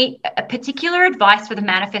any particular advice for the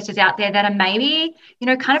manifestors out there that are maybe,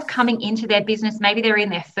 kind of coming into their business? Maybe they're in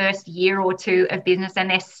their first year or two of business and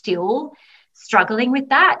they're still struggling with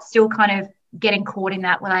that, still kind of getting caught in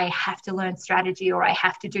that, well, I have to learn strategy, or I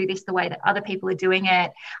have to do this the way that other people are doing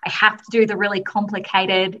it. I have to do the really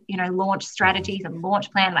complicated, launch strategies and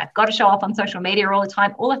launch plan. And I've got to show up on social media all the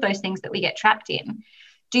time, all of those things that we get trapped in.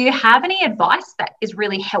 Do you have any advice that is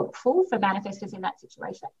really helpful for manifestors in that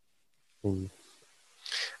situation?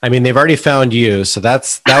 I mean, they've already found you. So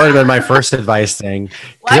that would have been my first advice thing.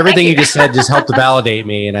 Because everything you just said just helped to validate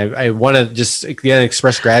me. And I want to just again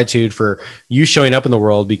express gratitude for you showing up in the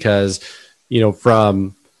world, because,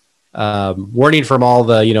 from learning from all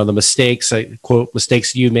the, the mistakes, quote,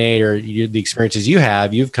 mistakes you made, or the experiences you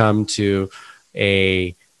have, you've come to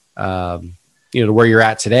to where you're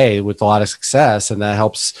at today with a lot of success. And that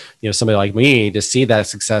helps, somebody like me to see that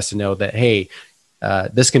success and know that, hey,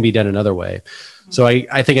 this can be done another way. So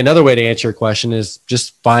I think another way to answer your question is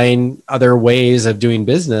just find other ways of doing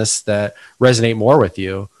business that resonate more with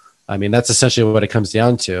you. I mean, that's essentially what it comes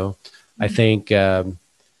down to. I think, when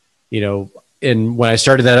I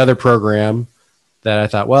started that other program, that I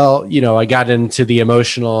thought, well, I got into the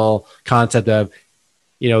emotional concept of,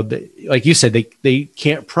 like you said, they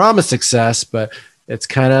can't promise success, but it's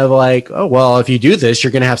kind of like, oh, well, if you do this,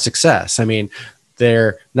 you're going to have success. I mean,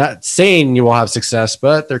 they're not saying you will have success,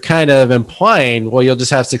 but they're kind of implying, well, you'll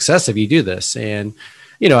just have success if you do this. And,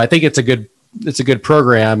 I think it's a good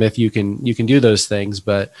program if you can do those things.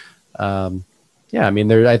 But I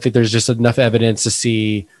mean, I think there's just enough evidence to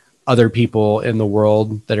see other people in the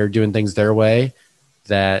world that are doing things their way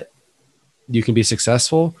that you can be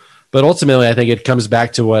successful. But ultimately, I think it comes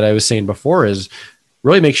back to what I was saying before, is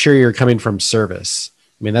really make sure you're coming from service.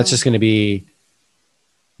 I mean, that's just going to be,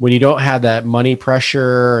 when you don't have that money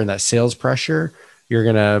pressure and that sales pressure, you're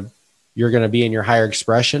going to be in your higher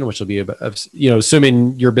expression, which will be about,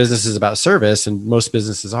 assuming your business is about service, and most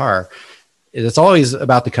businesses are, it's always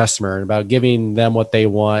about the customer and about giving them what they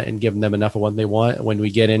want and giving them enough of what they want. When we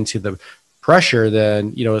get into the pressure,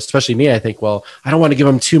 then, especially me, I think, well, I don't want to give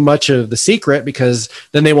them too much of the secret, because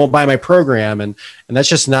then they won't buy my program. And that's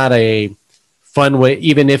just not a fun way.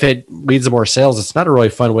 Even if it leads to more sales, it's not a really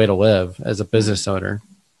fun way to live as a business owner.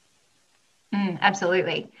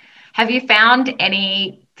 Absolutely. Have you found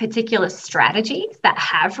any particular strategies that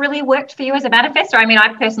have really worked for you as a manifestor? I mean,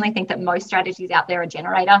 I personally think that most strategies out there are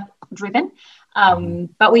generator driven,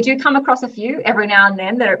 but we do come across a few every now and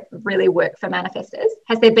then that really work for manifestors.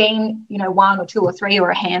 Has there been, one or two or three or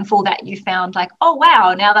a handful that you found like, oh,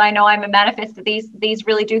 wow, now that I know I'm a manifestor, these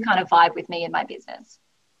really do kind of vibe with me in my business?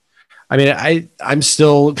 I mean, I'm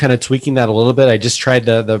still kind of tweaking that a little bit. I just tried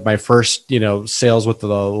my first, sales with the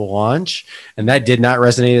launch, and that did not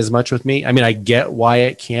resonate as much with me. I mean, I get why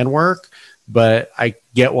it can work, but I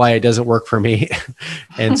get why it doesn't work for me.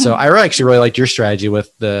 And so I actually really liked your strategy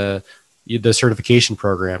with the certification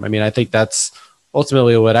program. I mean, I think that's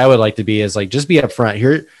ultimately what I would like to be, is like, just be upfront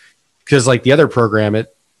here, because like the other program,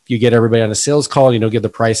 you get everybody on a sales call, and you don't give the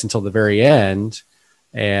price until the very end.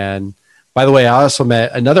 And by the way, I also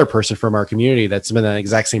met another person from our community that's been in that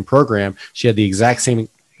exact same program. She had the exact same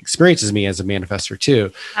experience as me as a manifestor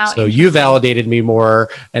too. So you validated me more,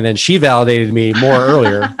 and then she validated me more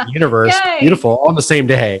earlier. Universe, Yay. Beautiful, all on the same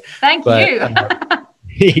day. Thank you.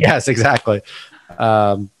 Yes, exactly.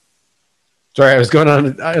 Sorry, I was going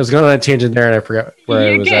on a tangent there, and I forgot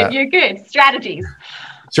where I was at. You're good. Strategy,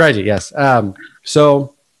 yes.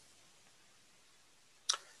 So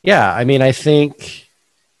yeah, I mean, I think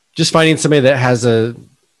just finding somebody that has that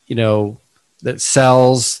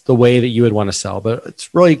sells the way that you would want to sell, but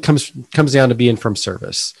it's really comes down to being from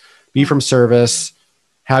service. Be from service,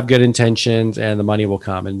 have good intentions, and the money will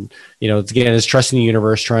come. And, it's trusting the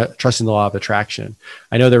universe, trusting the law of attraction.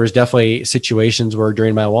 I know there was definitely situations where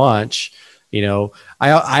during my launch, I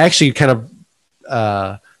actually kind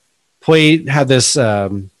of had this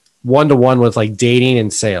one-to-one with like dating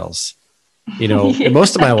and sales, and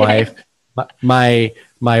most of my life,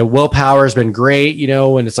 my willpower has been great,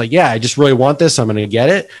 and it's like, yeah, I just really want this, so I'm going to get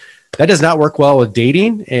it. That does not work well with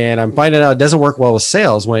dating. And I'm finding out it doesn't work well with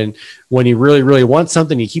sales. When you really, really want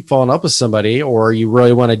something, you keep falling up with somebody, or you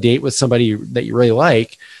really want to date with somebody that you really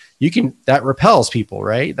like, that repels people,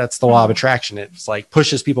 right? That's the law of attraction. It's like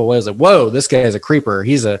pushes people away. It's like, whoa, this guy is a creeper.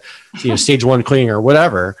 He's a stage 1 cleaner or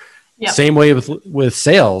whatever. Yep. Same way with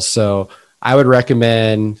sales. So I would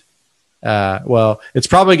recommend, it's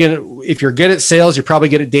probably if you're good at sales, you're probably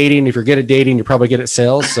good at dating. If you're good at dating, you're probably good at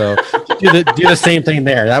sales. So do the same thing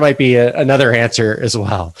there. That might be another answer as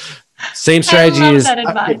well. Same strategy is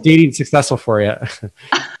dating successful for you.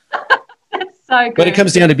 So good. But it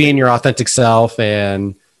comes down to being your authentic self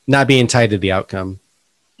and not being tied to the outcome.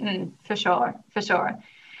 For sure.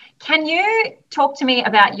 Can you talk to me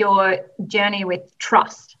about your journey with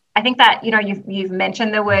trust? I think that, you've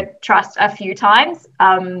mentioned the word trust a few times,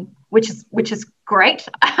 which is great.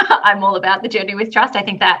 I'm all about the journey with trust. I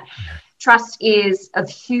think that trust is of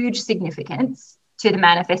huge significance to the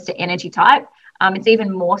manifestor energy type. It's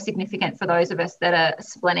even more significant for those of us that are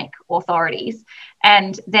splenic authorities.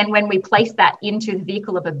 And then when we place that into the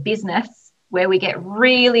vehicle of a business where we get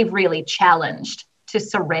really, really challenged to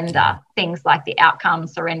surrender things like the outcome,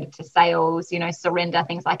 surrender to sales, surrender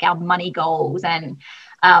things like our money goals and,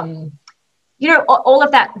 all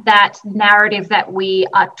of that narrative that we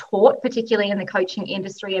are taught, particularly in the coaching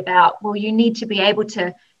industry about, well, you need to be able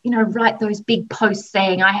to, write those big posts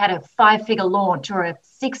saying I had a 5-figure launch or a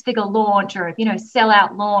 6-figure launch or, sell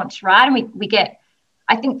out launch, right? And we get,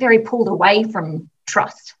 I think, very pulled away from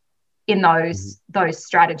trust in those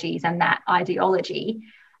strategies and that ideology.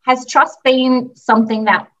 Has trust been something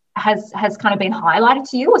that has kind of been highlighted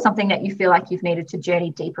to you, or something that you feel like you've needed to journey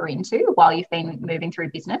deeper into while you've been moving through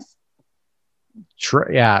business?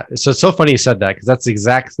 Yeah. So it's so funny you said that, because that's the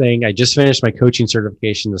exact thing. I just finished my coaching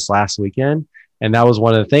certification this last weekend. And that was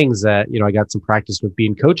one of the things that, I got some practice with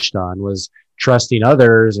being coached on, was trusting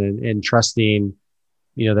others and trusting,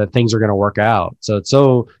 that things are going to work out. So it's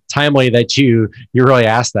so timely that you really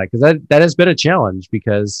asked that, because that has been a challenge,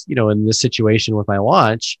 because, in this situation with my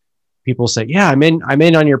launch, people say, yeah, I'm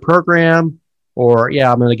in on your program, or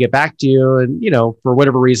yeah, I'm going to get back to you. And, for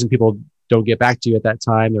whatever reason, people don't get back to you at that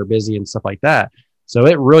time. They're busy and stuff like that. So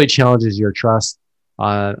it really challenges your trust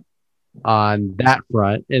on that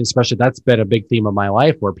front. And especially that's been a big theme of my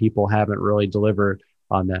life, where people haven't really delivered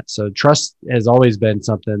on that. So trust has always been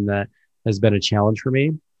something that has been a challenge for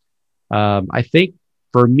me. I think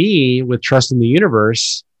for me, with trust in the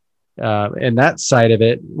universe, and that side of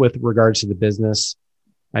it with regards to the business,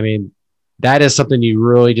 I mean, that is something you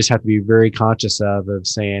really just have to be very conscious of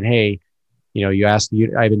saying, hey,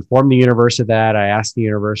 I've informed the universe of that. I asked the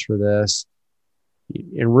universe for this.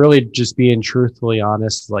 And really just being truthfully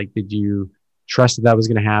honest, like, did you trust that was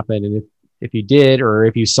going to happen? And if you did, or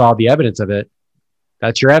if you saw the evidence of it,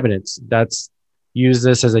 that's your evidence. Use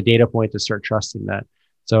this as a data point to start trusting that.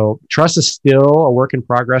 So trust is still a work in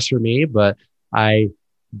progress for me, but I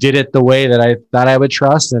did it the way that I thought I would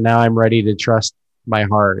trust. And now I'm ready to trust my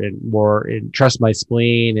heart and trust my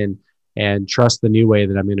spleen and trust the new way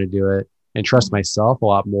that I'm going to do it, and trust myself a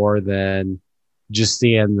lot more than just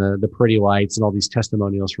seeing the pretty lights and all these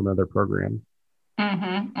testimonials from other programs.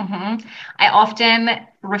 I often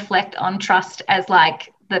reflect on trust as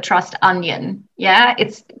like the trust onion. Yeah.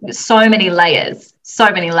 It's so many layers.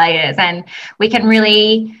 And we can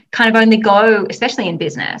really kind of only go, especially in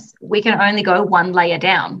business, we can only go one layer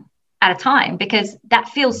down at a time, because that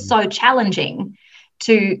feels so challenging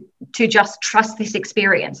to just trust this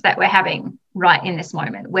experience that we're having right in this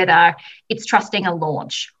moment, whether it's trusting a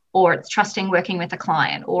launch, or it's trusting working with a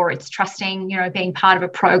client, or it's trusting, being part of a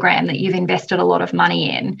program that you've invested a lot of money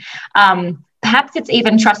in. Perhaps it's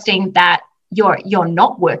even trusting that you're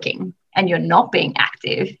not working and you're not being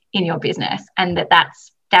active in your business, and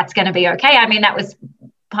that's going to be okay. I mean, that was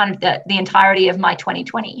kind of the entirety of my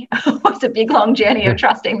 2020. It was a big, long journey of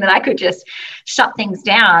trusting that I could just shut things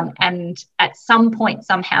down, and at some point,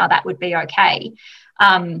 somehow that would be okay.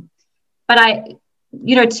 But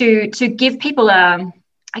to give people a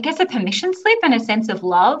permission slip and a sense of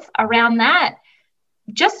love around that,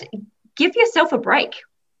 just give yourself a break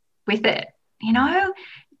with it,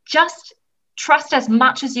 just trust as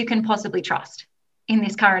much as you can possibly trust in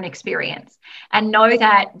this current experience, and know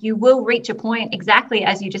that you will reach a point, exactly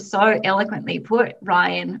as you just so eloquently put,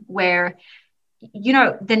 Ryan, where,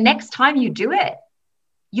 the next time you do it,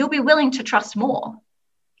 you'll be willing to trust more.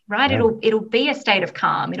 Right? Yeah. It'll be a state of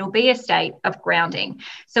calm. It'll be a state of grounding.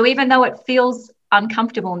 So even though it feels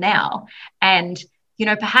uncomfortable now, and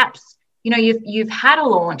perhaps you've had a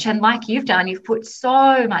launch, and like you've done, you've put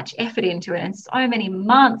so much effort into it and so many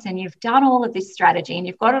months, and you've done all of this strategy and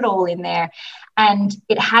you've got it all in there, and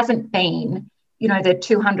it hasn't been the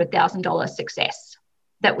 $200,000 success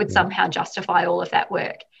that would somehow justify all of that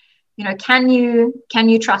work. Can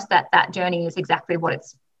you trust that journey is exactly what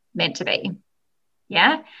it's meant to be?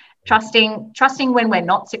 Yeah. Trusting when we're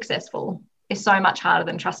not successful is so much harder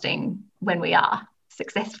than trusting when we are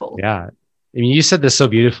successful. Yeah. I mean, you said this so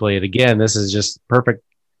beautifully. And again, this is just perfect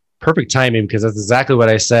timing, because that's exactly what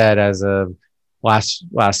I said as of last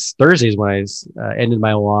Thursdays when I ended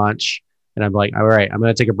my launch. And I'm like, all right, I'm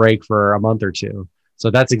going to take a break for a month or two. So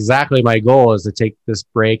that's exactly my goal, is to take this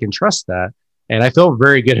break and trust that. And I feel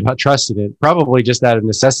very good about trusting it, probably just out of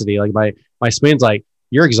necessity. Like my spin's like,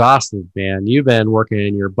 you're exhausted, man. You've been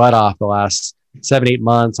working your butt off the last 7-8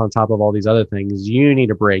 months on top of all these other things. You need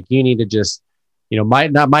a break. You need to just, my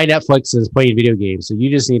Netflix is playing video games. So you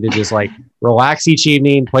just need to just like relax each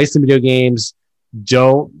evening, play some video games.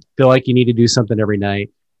 Don't feel like you need to do something every night.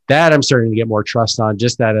 That I'm starting to get more trust on,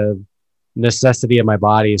 just out of necessity of my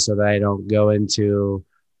body, so that I don't go into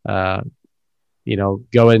a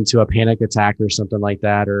panic attack or something like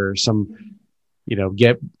that, or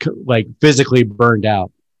get like physically burned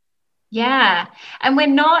out. Yeah. And we're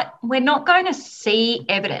not going to see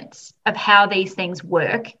evidence of how these things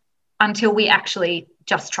work until we actually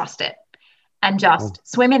just trust it and just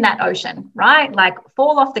swim in that ocean, right? Like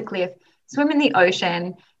fall off the cliff, swim in the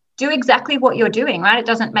ocean, do exactly what you're doing, right? It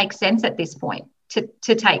doesn't make sense at this point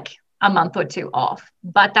to take a month or two off,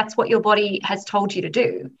 but that's what your body has told you to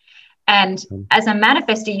do. And as a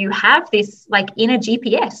manifestor, you have this like inner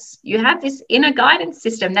GPS, you have this inner guidance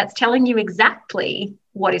system that's telling you exactly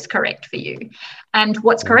what is correct for you. And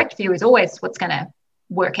what's correct for you is always what's going to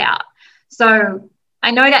work out. So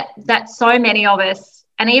I know that so many of us,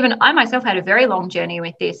 and even I myself had a very long journey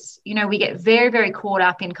with this, we get very, very caught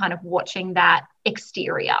up in kind of watching that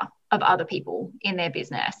exterior of other people in their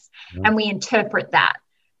business. And we interpret that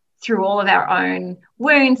through all of our own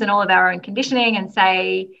wounds and all of our own conditioning and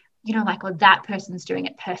say, well, that person's doing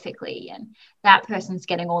it perfectly, and that person's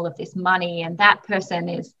getting all of this money, and that person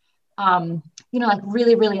is,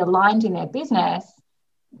 really, really aligned in their business.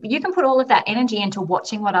 You can put all of that energy into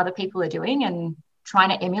watching what other people are doing and trying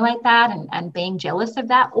to emulate that and being jealous of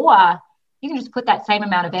that, or you can just put that same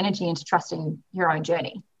amount of energy into trusting your own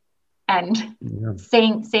journey and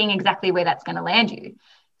seeing exactly where that's going to land you.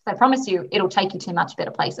 So I promise you, it'll take you to much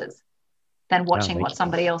better places than watching what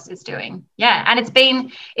somebody else is doing. Yeah. And it's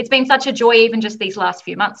been such a joy, even just these last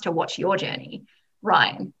few months, to watch your journey,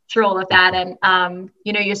 Ryan, through all of that. And,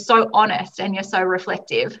 you're so honest and you're so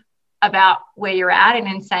reflective about where you're at, and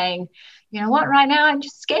in saying, you know what, right now I'm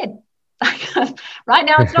just scared. Right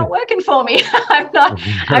now it's not working for me. I'm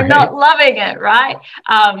not loving it. Right.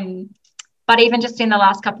 But even just in the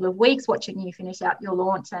last couple of weeks, watching you finish out your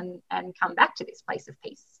launch and come back to this place of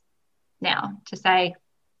peace now, to say,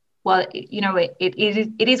 well,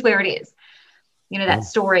 it is where it is. That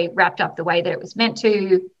story wrapped up the way that it was meant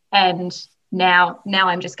to. And now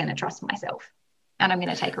I'm just going to trust myself, and I'm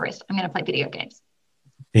going to take a rest. I'm going to play video games.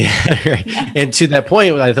 Yeah, right. Yeah. And to that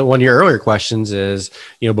point, I think one of your earlier questions is,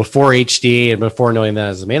 before HD and before knowing that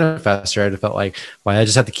as a manifestor, I felt like, well, I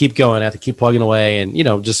just have to keep going. I have to keep plugging away. And,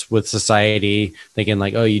 just with society thinking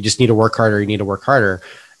like, oh, you just need to work harder. You need to work harder.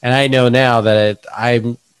 And I know now that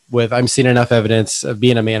I'm seeing enough evidence of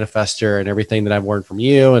being a manifestor and everything that I've learned from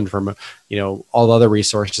you and from, all the other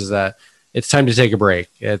resources, that it's time to take a break.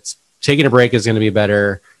 Taking a break is going to be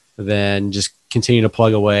better than just continue to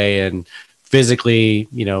plug away and physically,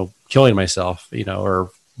 killing myself,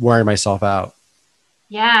 or wearing myself out.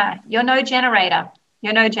 Yeah. You're no generator.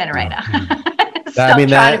 Stop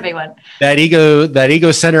trying to be one. That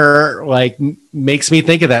ego center like makes me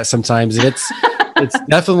think of that sometimes. And it's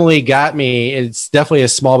definitely got me. It's definitely a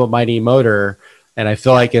small but mighty motor. And I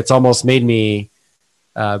feel like it's almost made me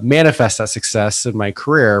manifest that success in my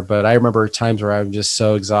career. But I remember times where I'm just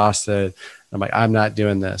so exhausted. I'm like, I'm not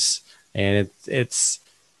doing this. And it's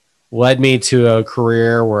led me to a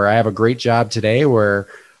career where I have a great job today, where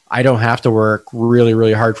I don't have to work really,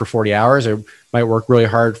 really hard for 40 hours. I might work really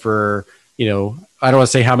hard for, I don't want to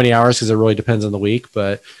say how many hours, because it really depends on the week,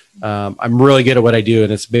 but I'm really good at what I do.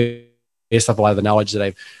 And it's based off a lot of the knowledge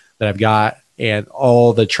that I've got and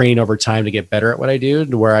all the training over time to get better at what I do,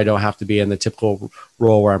 to where I don't have to be in the typical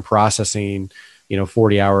role where I'm processing,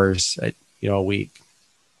 40 hours, a week.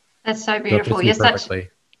 That's so beautiful.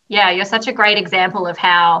 You're such a great example of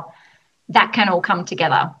how that can all come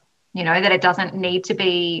together, that it doesn't need to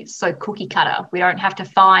be so cookie cutter. We don't have to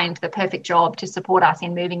find the perfect job to support us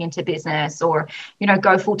in moving into business, or,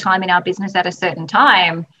 go full time in our business at a certain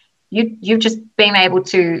time. You've just been able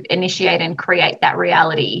to initiate and create that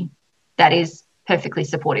reality that is perfectly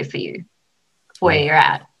supportive for you, where you're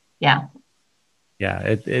at. Yeah. Yeah.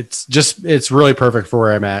 It's really perfect for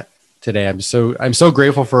where I'm at today. I'm so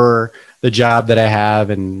grateful for the job that I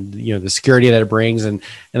have, and, the security that it brings. And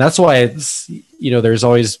that's why it's, there's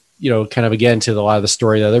always, kind of, again, to a lot of the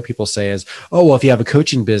story that other people say is, oh, well, if you have a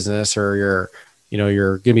coaching business, or you're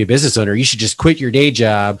going to be a business owner, you should just quit your day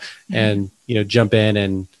job and, jump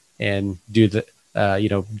in and do the,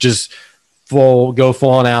 just go full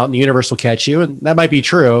on out, and the universe will catch you. And that might be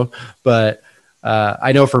true, but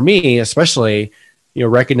I know for me, especially,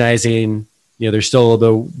 recognizing, there's still a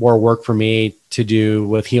little bit more work for me to do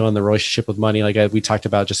with healing the relationship with money, like we talked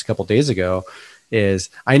about just a couple of days ago, is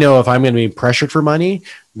I know if I'm going to be pressured for money,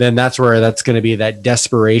 then that's going to be that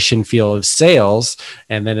desperation feel of sales.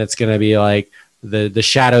 And then it's going to be like the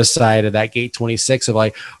shadow side of that gate 26 of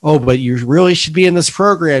like, oh, but you really should be in this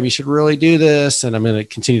program. You should really do this. And I'm going to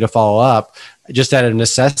continue to follow up just out of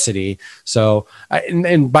necessity. So,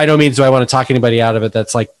 and by no means do I want to talk anybody out of it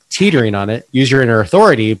that's like teetering on it. Use your inner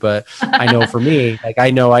authority. But I know for me, like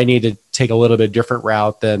I know I need to take a little bit different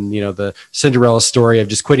route than, you know, the Cinderella story of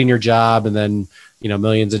just quitting your job and then, you know,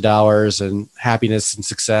 millions of dollars and happiness and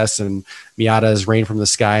success and Miata's rain from the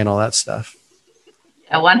sky and all that stuff.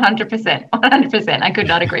 100%. I could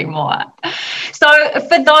not agree more. So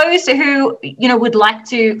for those who, you know, would like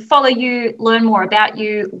to follow you, learn more about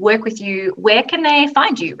you, work with you, where can they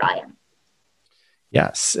find you, Ryan?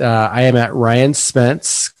 Yes, I am at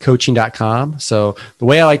ryanspencecoaching.com. So the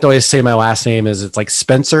way I like to always say my last name is it's like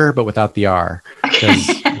Spencer, but without the R.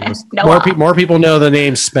 More people know the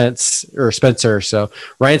name Spence or Spencer. So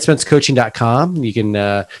ryanspencecoaching.com. You can,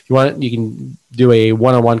 you can do a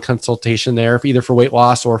one-on-one consultation there, either for weight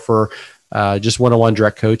loss or for just one-on-one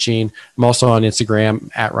direct coaching. I'm also on Instagram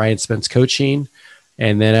at Ryan Spence Coaching.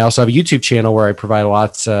 And then I also have a YouTube channel where I provide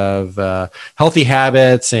lots of healthy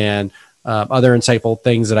habits and other insightful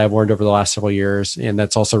things that I've learned over the last several years. And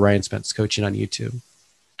that's also Ryan Spence Coaching on YouTube.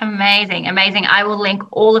 Amazing. I will link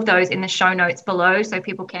all of those in the show notes below so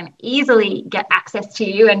people can easily get access to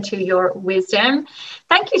you and to your wisdom.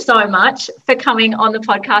 Thank you so much for coming on the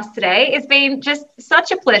podcast today. It's been just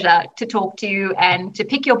such a pleasure to talk to you and to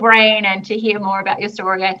pick your brain and to hear more about your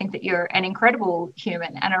story. I think that you're an incredible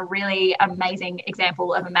human and a really amazing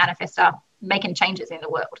example of a manifestor making changes in the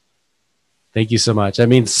world. Thank you so much. I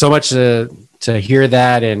mean, so much to hear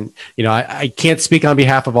that. And, you know, I can't speak on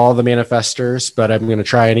behalf of all the manifestors, but I'm going to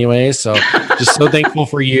try anyway. So just so thankful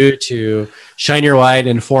for you to shine your light,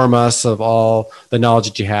 inform us of all the knowledge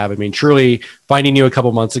that you have. I mean, truly finding you a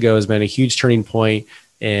couple months ago has been a huge turning point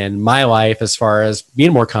in my life as far as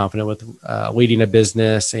being more confident with leading a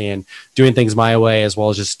business and doing things my way, as well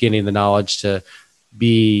as just getting the knowledge to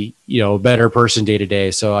be, you know, a better person day to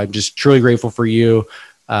day. So I'm just truly grateful for you.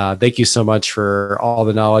 Thank you so much for all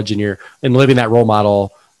the knowledge and living that role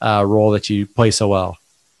model role that you play so well.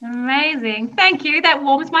 Amazing. Thank you. That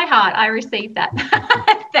warms my heart. I received that.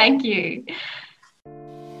 Thank you.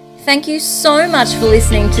 Thank you so much for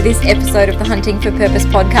listening to this episode of the Hunting for Purpose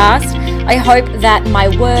podcast. I hope that my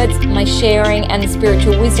words, my sharing, and the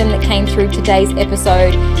spiritual wisdom that came through today's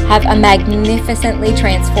episode have a magnificently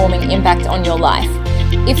transforming impact on your life.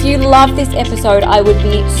 If you love this episode, I would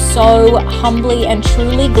be so humbly and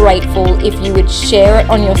truly grateful if you would share it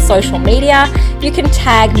on your social media. You can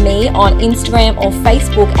tag me on Instagram or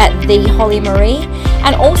Facebook at @TheHollyMarie.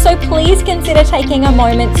 And also please consider taking a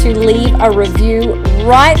moment to leave a review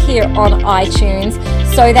right here on iTunes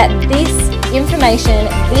so that this information,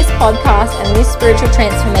 this podcast, and this spiritual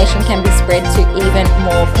transformation can be spread to even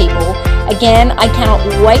more people. Again, I cannot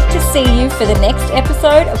wait to see you for the next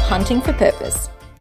episode of Hunting for Purpose.